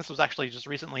defs, and this was actually just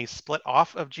recently split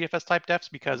off of GFS type defs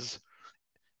because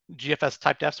GFS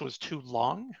type defs was too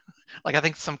long. Like I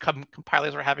think some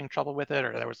compilers were having trouble with it,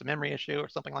 or there was a memory issue or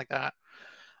something like that.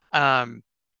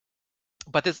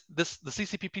 But the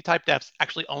CCPP type defs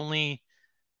actually only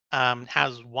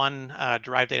has one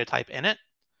derived data type in it.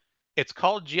 It's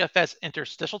called GFS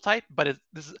interstitial type, but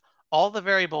this is all the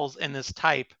variables in this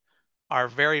type are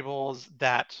variables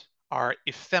that are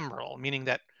ephemeral, meaning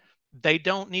that they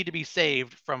don't need to be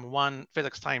saved from one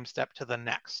physics time step to the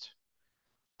next.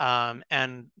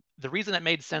 And the reason it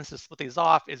made sense to split these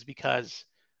off is because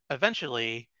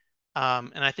eventually,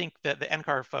 and I think that the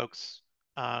NCAR folks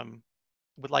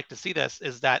would like to see this,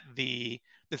 is that the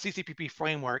CCPP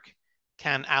framework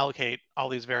can allocate all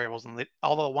these variables, and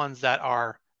all the ones that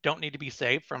don't need to be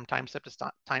saved from time step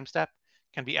to time step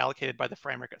can be allocated by the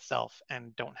framework itself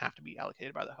and don't have to be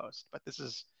allocated by the host. But this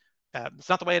is it's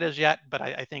not the way it is yet, but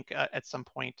I think at some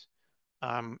point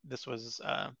this was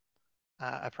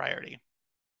a priority.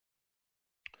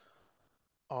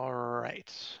 All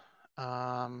right.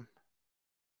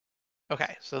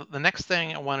 Okay, so the next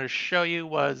thing I wanted to show you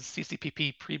was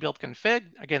CCPP pre-built config.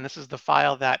 Again, this is the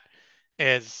file that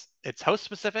it's host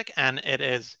specific, and it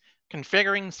is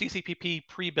configuring CCPP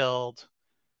pre-build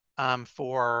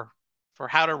for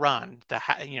how to run,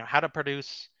 how to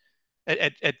produce.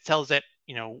 It tells it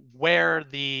where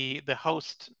the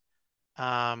host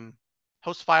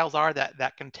host files are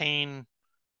that contain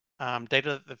data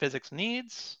that the physics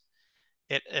needs.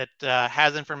 It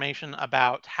has information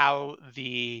about how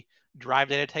the drive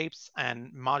data types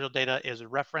and module data is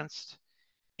referenced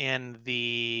in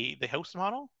the host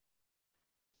model.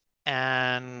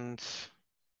 And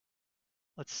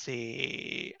let's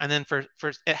see. And then for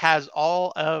it has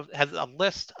a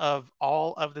list of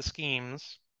all of the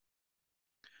schemes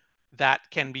that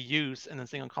can be used in the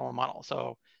single column model.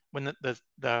 So when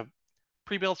the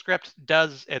pre-built script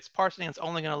does its parsing, it's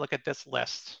only going to look at this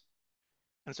list.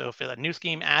 And so if there's a new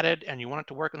scheme added and you want it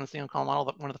to work in the single column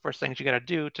model, one of the first things you got to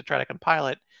do to try to compile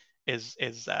it or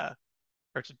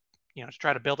to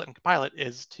try to build it and compile it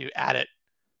is to add it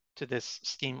to this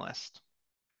scheme list.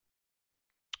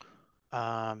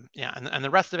 Yeah, and the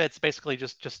rest of it's basically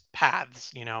just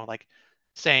paths, like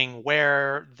saying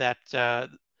where to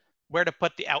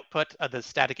put the output of the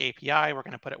static API. We're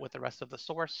going to put it with the rest of the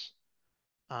source,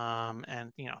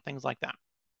 and things like that.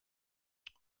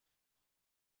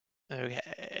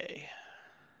 Okay.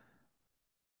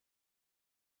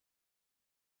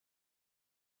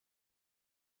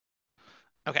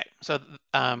 Okay, so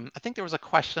I think there was a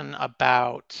question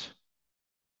about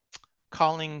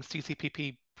calling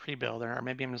CCPP pre-builder, or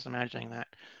maybe I'm just imagining that.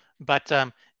 But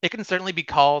it can certainly be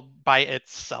called by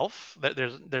itself.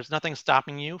 There's nothing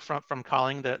stopping you from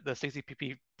calling the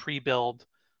CCPP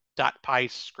pre-build.py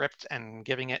script and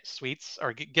giving it suites,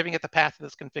 or giving it the path to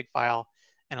this config file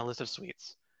and a list of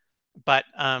suites. But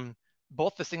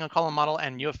both the single column model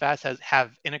and UFS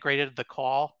have integrated the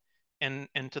call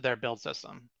into their build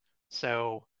system.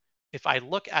 So if I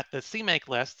look at the CMake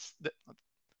lists,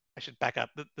 I should back up.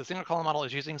 The single column model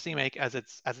is using CMake as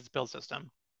its build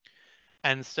system.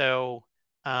 And so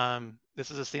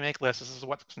this is a CMake list. This is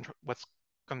what's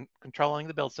controlling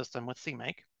the build system with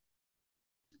CMake.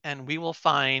 And we will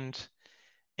find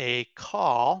a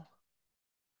call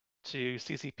to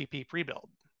CCPP pre-build.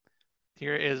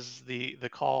 Here is the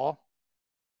call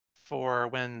for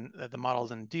when the model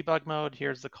is in debug mode.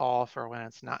 Here's the call for when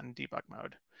it's not in debug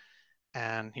mode.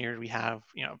 And here we have,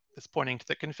 it's pointing to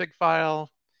the config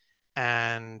file,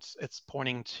 and it's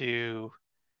pointing to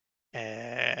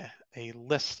a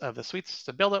list of the suites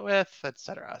to build it with,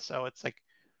 etc. So it's like,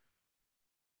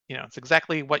 it's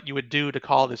exactly what you would do to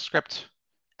call the script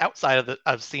outside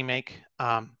of CMake,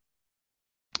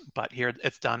 but here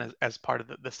it's done as part of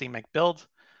the CMake build.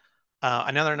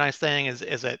 Another nice thing is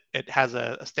it has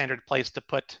a standard place to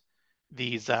put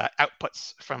these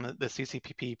outputs from the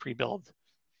CCPP pre-build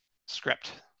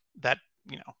script that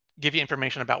give you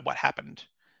information about what happened.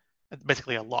 It's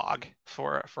basically a log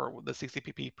for the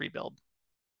CCPP pre-build.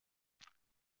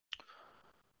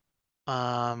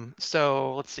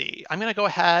 So let's see. I'm going to go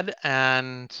ahead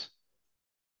and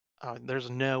there's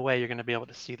no way you're going to be able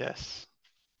to see this.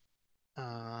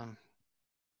 Oh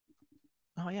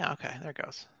yeah, okay, there it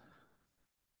goes.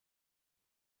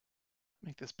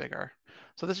 Make this bigger.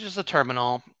 So this is just a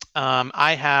terminal.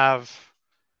 I have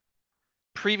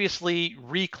previously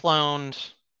recloned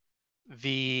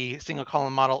the single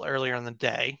column model earlier in the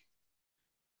day.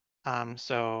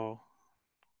 So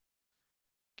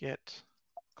git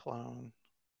clone.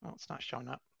 Oh, it's not showing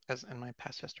up as in my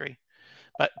past history,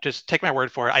 but just take my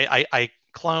word for it. I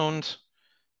cloned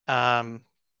a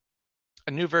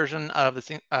new version of the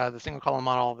single column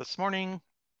model this morning,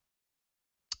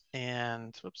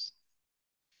 and whoops.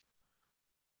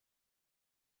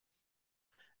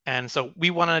 And so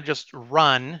we want to just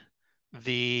run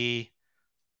the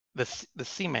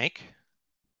CMake,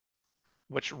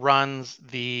 which runs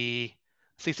the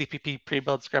CCPP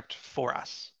pre-build script for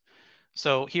us.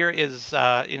 So here is,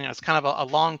 it's kind of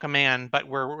a long command, but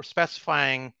we're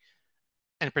specifying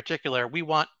in particular, we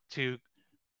want to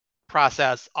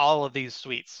process all of these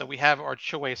suites. So we have our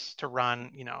choice to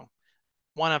run,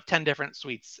 one of 10 different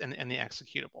suites in the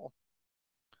executable.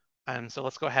 And so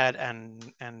let's go ahead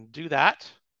and do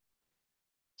that.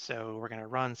 So we're going to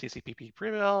run CCPP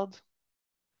pre-build,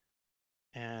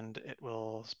 and it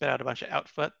will spit out a bunch of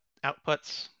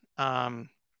outputs. And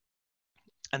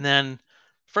then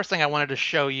first thing I wanted to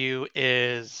show you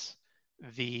is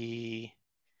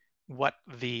what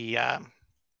the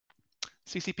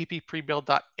CCPP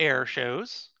prebuild.air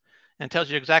shows, and it tells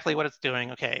you exactly what it's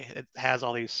doing. Okay, it has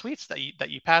all these suites that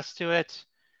you pass to it,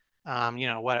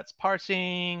 what it's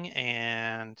parsing,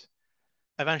 and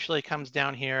eventually comes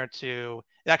down here to,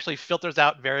 it actually filters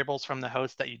out variables from the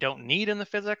host that you don't need in the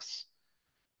physics,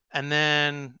 and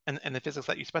then in the physics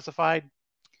that you specified.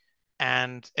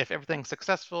 And if everything's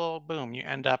successful, boom, you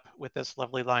end up with this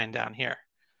lovely line down here.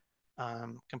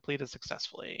 Completed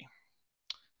successfully.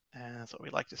 And that's what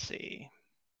we'd like to see.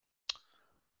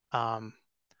 I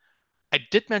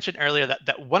did mention earlier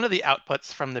that one of the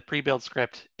outputs from the pre-build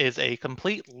script is a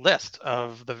complete list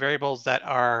of the variables that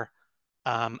are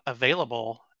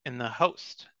available in the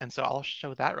host. And so I'll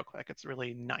show that real quick. It's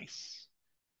really nice.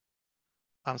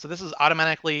 So this is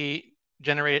automatically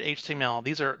generated HTML.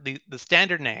 These are the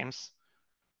standard names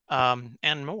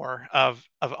and more of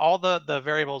all the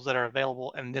variables that are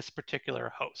available in this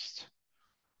particular host.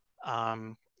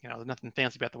 There's nothing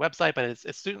fancy about the website, but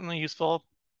it's certainly useful.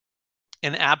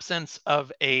 In absence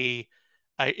of a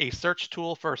search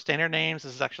tool for standard names,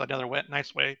 this is actually another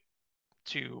nice way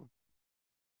to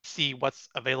see what's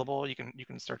available. You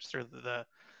can search through the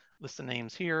list of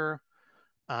names here.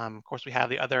 Of course, we have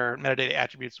the other metadata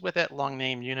attributes with it: long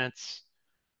name, units,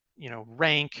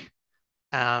 rank.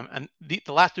 And the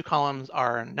last two columns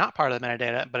are not part of the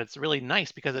metadata, but it's really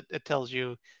nice because it tells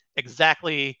you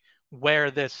exactly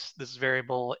where this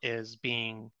variable is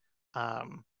being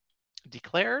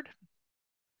declared,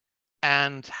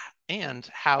 and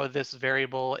how this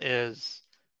variable is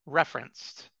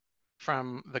referenced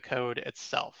from the code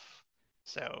itself.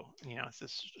 So, it's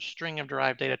this string of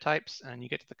derived data types, and you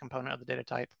get to the component of the data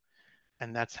type,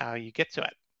 and that's how you get to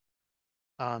it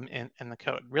in the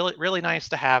code. Really, really nice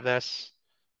to have this.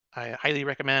 I highly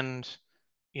recommend,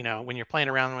 when you're playing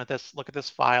around with this, look at this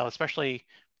file, especially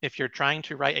if you're trying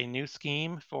to write a new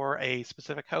scheme for a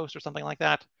specific host or something like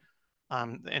that.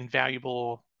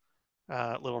 Invaluable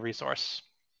little resource.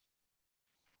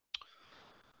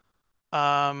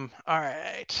 All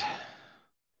right.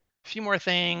 A few more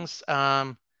things.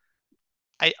 I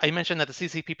mentioned that the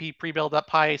CCPP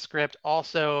prebuild.py script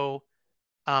also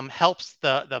helps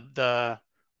the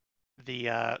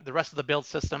rest of the build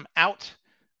system out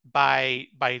by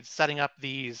setting up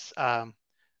these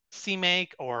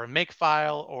CMake or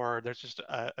makefile, or there's just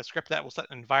a script that will set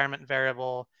an environment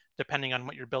variable depending on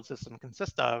what your build system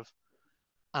consists of.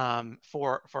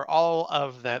 For all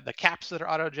of the caps that are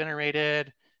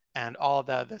auto-generated and all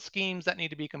the schemes that need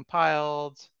to be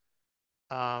compiled,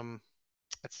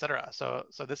 etc. So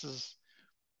this is,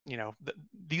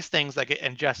 these things that get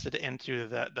ingested into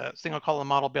the single column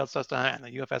model build system and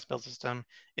the UFS build system.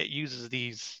 It uses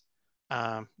these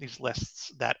these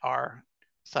lists that are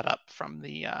set up from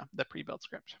the pre-built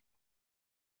script.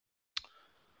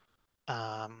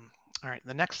 All right,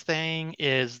 the next thing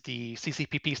is the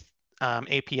CCPP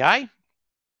API.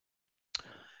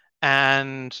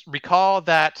 And recall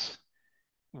that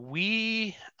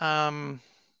we,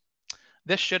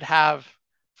 this should have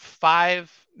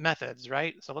 5 methods,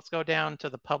 right? So let's go down to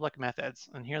the public methods,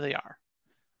 and here they are.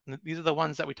 And these are the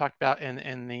ones that we talked about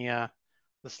in the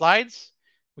slides.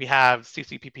 We have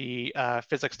CCPP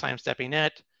physics timestep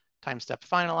init, timestep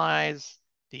finalize,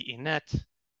 the init,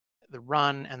 the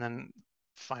run, and then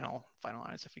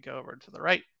finalize if you go over to the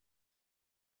right.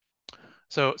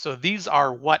 So these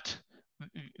are what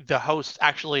the host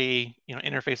actually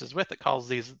interfaces with. It calls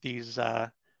these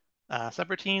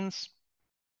subroutines.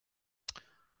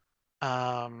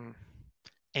 And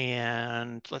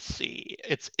let's see,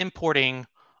 it's importing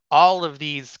all of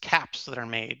these caps that are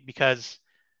made because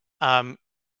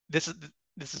this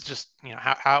is just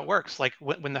how it works. Like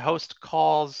when the host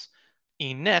calls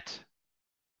init,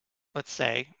 let's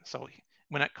say, so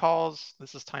when it calls,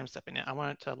 this is timestep init. I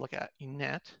want it to look at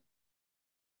init.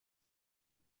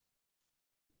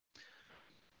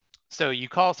 So you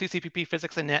call CCPP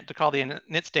physics init to call the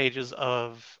init stages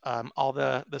of all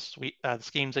the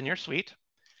schemes in your suite,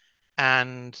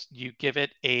 and you give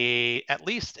it at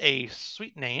least a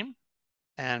suite name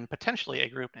and potentially a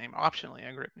group name, optionally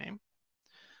a group name.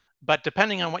 But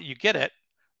depending on what you get it,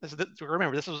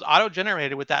 remember this was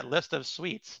auto-generated with that list of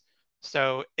suites,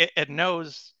 so it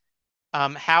knows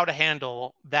how to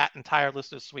handle that entire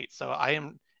list of suites. So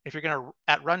if you're going to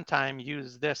at runtime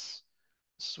use this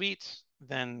suite,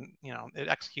 then it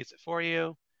executes it for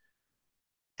you.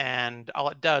 And all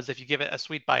it does, if you give it a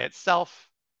suite by itself,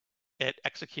 it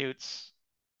executes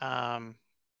the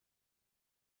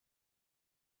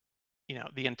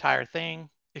entire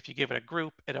thing. If you give it a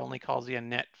group, it only calls the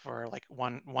init for like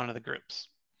one of the groups.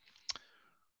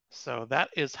 So that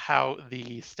is how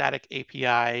the static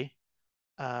API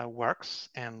works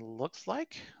and looks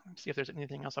like. Let's see if there's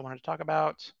anything else I wanted to talk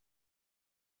about.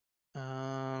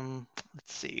 Let's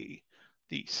see,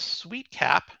 the suite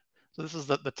cap. So this is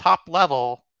the top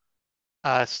level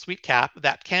suite cap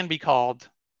that can be called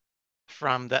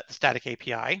from the static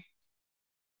API.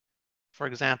 For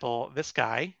example, this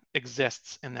guy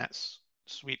exists in that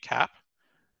suite cap.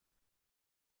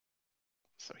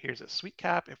 So here's a suite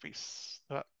cap. If we,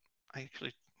 I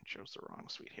actually chose the wrong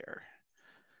suite here.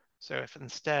 So if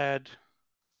instead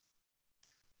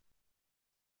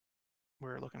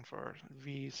we're looking for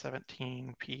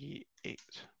V17P8.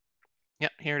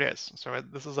 Yep, here it is. So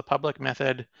this is a public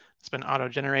method. It's been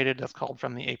auto-generated. That's called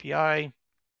from the API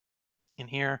in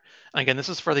here. And again, this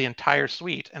is for the entire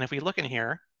suite. And if we look in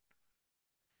here,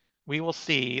 we will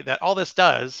see that all this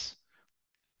does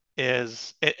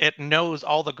is it knows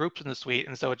all the groups in the suite,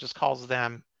 and so it just calls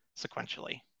them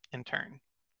sequentially in turn.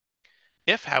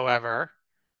 If, however,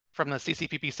 from the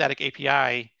CCPP static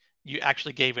API, you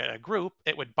actually gave it a group,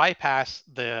 it would bypass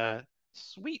the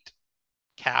suite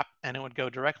cap and it would go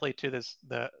directly to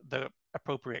the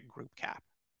appropriate group cap.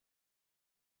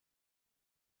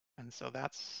 And so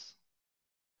this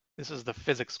is the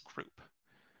physics group.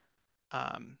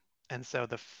 And so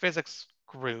the physics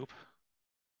group,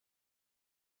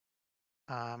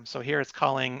 so here it's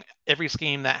calling every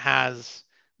scheme that has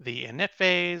the init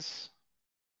phase.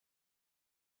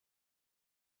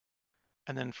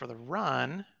 And then for the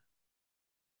run,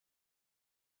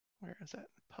 where is that?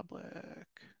 Public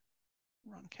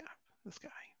run cap, this guy.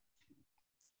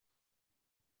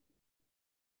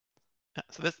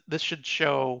 So this should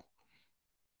show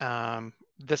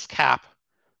this cap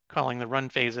calling the run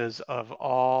phases of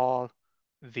all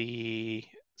the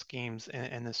schemes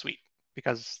in the suite,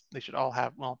 because they should all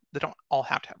have, well, they don't all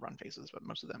have to have run phases, but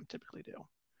most of them typically do.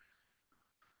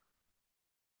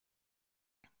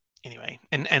 Anyway,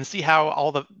 and see how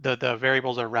all the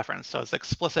variables are referenced. So it's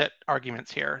explicit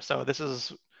arguments here. So this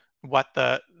is what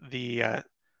the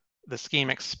scheme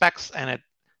expects, and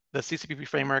the CCPP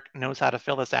framework knows how to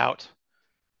fill this out.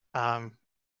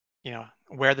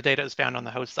 Where the data is found on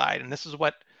the host side, and this is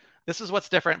what's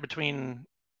different between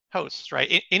hosts,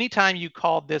 right? Anytime you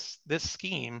call this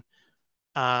scheme,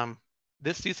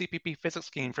 this CCPP physics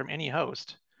scheme from any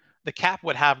host, the cap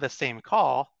would have the same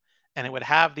call, and it would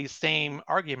have these same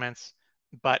arguments,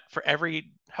 but for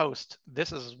every host,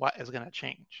 this is what is going to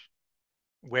change,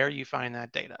 where you find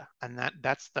that data, and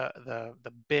that's the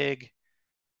big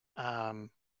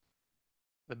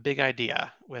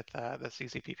idea with the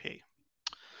CCPP.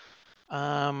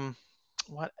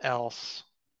 What else?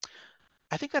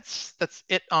 I think that's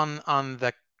it on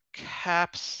the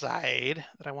cap side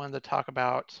that I wanted to talk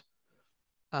about.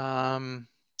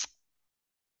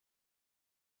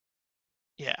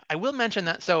 Yeah, I will mention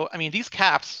that. So, I mean, these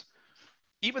caps,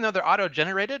 even though they're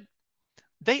auto-generated,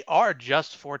 they are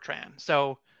just Fortran.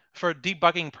 So for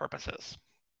debugging purposes,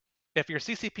 if your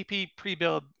CCPP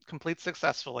pre-build completes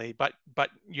successfully, but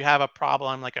you have a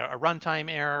problem like a runtime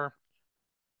error,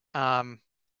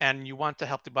 and you want to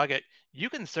help debug it, you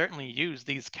can certainly use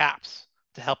these caps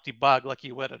to help debug like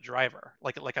you would a driver,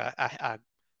 like a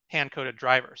hand-coded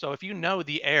driver. So if you know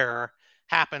the error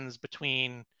happens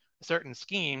between certain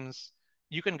schemes,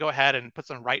 you can go ahead and put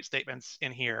some write statements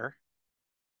in here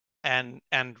and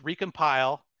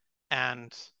recompile,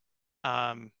 and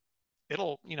um,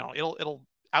 it'll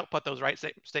output those write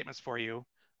statements for you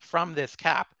from this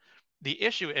cap. The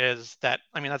issue is that,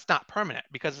 I mean, that's not permanent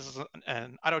because this is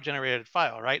an auto-generated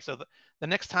file, right? So the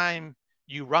next time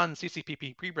you run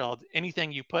CCPP pre-build,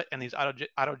 anything you put in these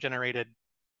auto-generated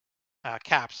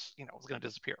caps, is going to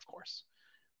disappear, of course.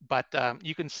 But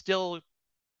you can still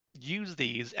use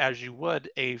these as you would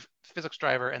a physics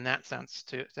driver in that sense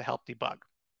to help debug.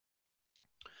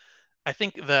 I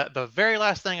think the very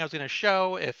last thing I was going to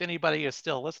show, if anybody is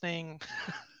still listening,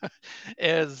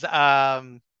 is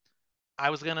I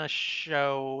was going to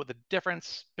show the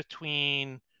difference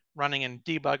between running in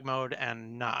debug mode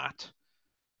and not.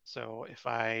 So if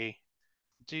I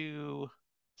do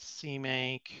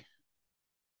CMake,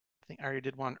 I think I already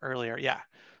did one earlier. Yeah.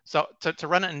 So to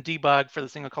run it in debug for the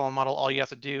single column model, all you have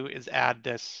to do is add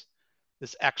this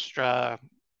extra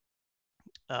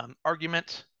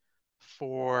argument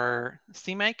for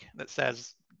CMake that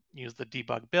says use the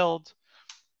debug build.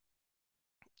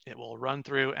 It will run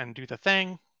through and do the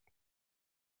thing,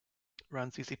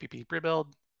 run CCPP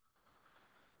pre-build,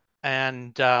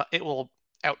 and it will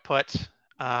output,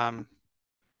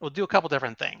 we'll do a couple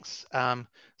different things.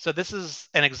 So this is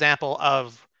an example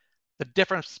of the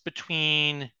difference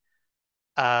between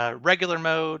regular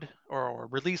mode or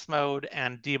release mode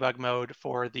and debug mode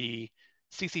for the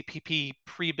CCPP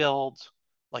pre-build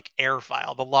like air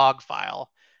file, the log file.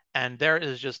 And there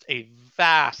is just a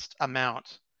vast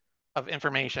amount of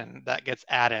information that gets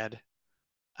added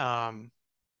to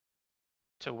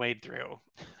wade through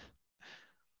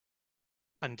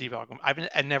and debug.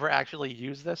 I never actually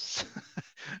used this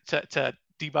to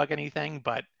debug anything,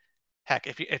 but heck,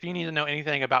 if you need to know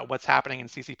anything about what's happening in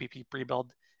CCPP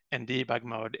pre-build and debug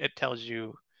mode, it tells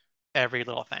you every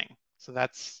little thing. So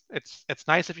it's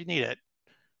nice if you need it,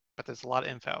 but there's a lot of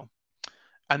info.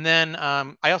 And then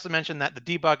I also mentioned that the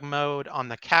debug mode on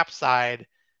the cap side,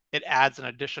 it adds an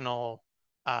additional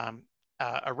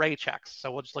array checks.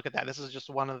 So we'll just look at that. This is just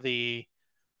one of the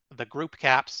group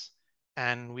caps,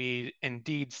 and we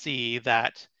indeed see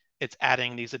that it's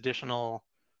adding these additional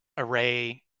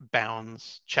array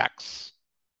bounds checks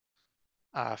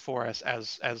for us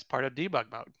as part of debug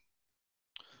mode.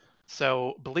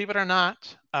 So believe it or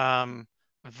not,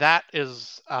 that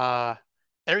is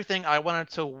everything I wanted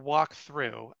to walk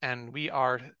through, and we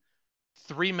are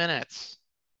 3 minutes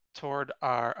toward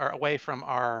our away from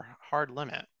our hard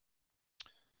limit.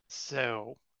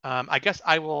 So I guess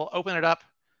I will open it up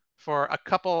for a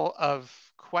couple of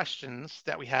questions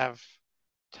that we have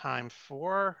time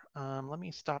for. Let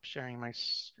me stop sharing my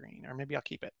screen, or maybe I'll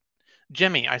keep it.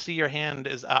 Jimmy, I see your hand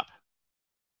is up.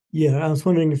 Yeah, I was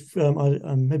wondering if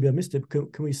maybe I missed it. Can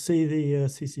we see the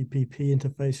CCPP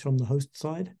interface from the host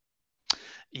side?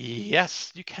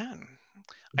 Yes, you can.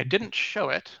 I didn't show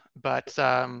it, but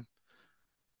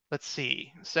let's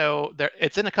see. So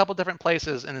it's in a couple different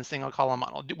places in the single column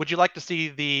model. Would you like to see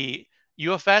the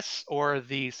UFS or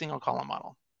the single column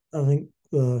model? I think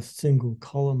the single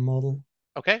column model.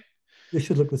 Okay. They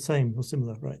should look the same or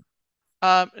similar, right?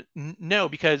 No,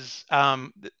 because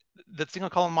the single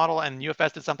column model and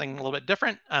UFS did something a little bit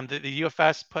different. The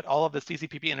UFS put all of the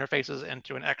CCPP interfaces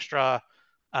into an extra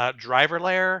driver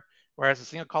layer, whereas the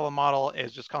single column model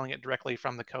is just calling it directly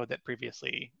from the code that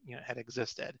previously had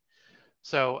existed.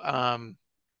 So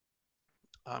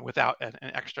without an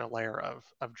extra layer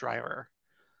of driver.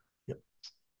 Yep.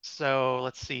 So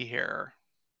let's see here.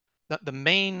 The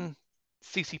main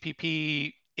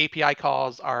CCPP API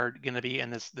calls are going to be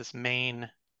in this main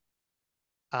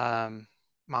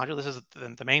module. This is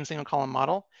the main single column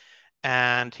model.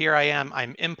 And here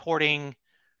I'm importing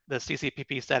the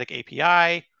CCPP static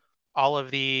API. All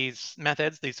of these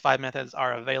methods, these 5 methods,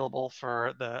 are available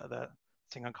for the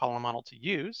single column model to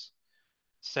use.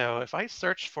 So if I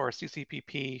search for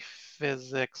CCPP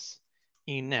physics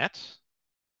init,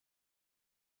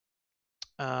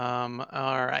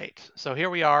 all right, so here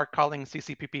we are calling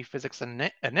CCPP physics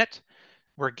init.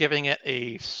 We're giving it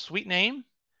a suite name,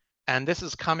 and this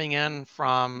is coming in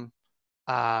from,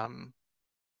 what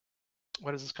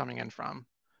is this coming in from?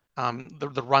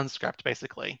 The run script,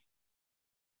 basically.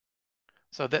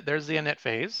 So that there's the init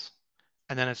phase,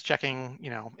 and then it's checking,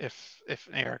 if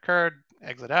an error occurred,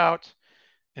 exit out.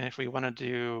 And if we want to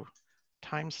do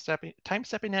time stepping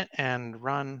it and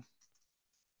run.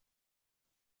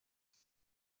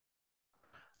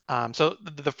 So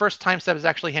the first time step is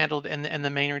actually handled in the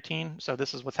main routine. So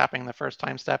this is what's happening in the first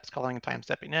time step. It's calling time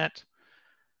stepping it.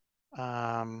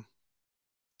 And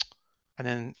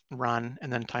then run,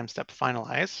 and then time step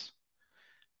finalize.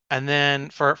 And then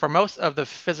for most of the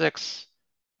physics,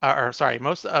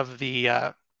 most of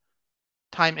the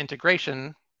time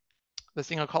integration, the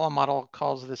single column model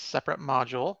calls this separate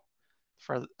module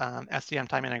for SCM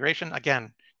time integration.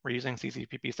 Again, we're using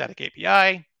CCPP static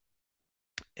API,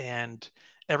 and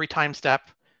every time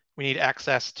step, we need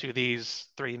access to these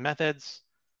 3 methods.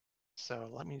 So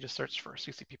let me just search for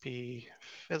CCPP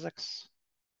physics.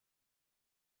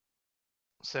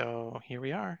 So here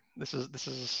we are. This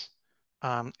is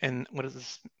and what is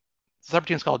this?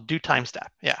 Subroutine is called do time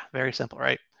step. Yeah, very simple,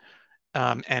 right?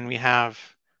 And we have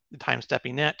the time step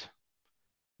init.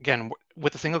 Again,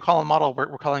 with the single column model,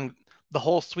 we're calling the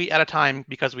whole suite at a time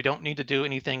because we don't need to do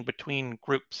anything between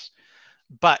groups.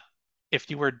 But if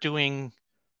you were doing,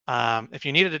 if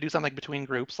you needed to do something between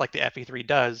groups like the FE3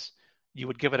 does, you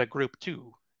would give it a group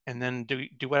 2 and then do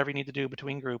whatever you need to do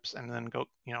between groups and then go,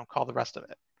 call the rest of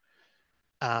it.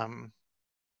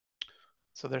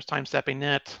 So there's time step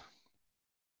init,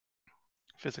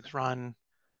 physics run,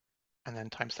 and then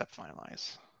time step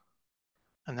finalize.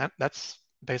 And that's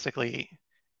basically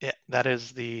it. That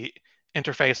is the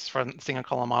interface from the single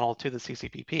column model to the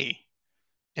CCPP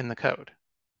in the code.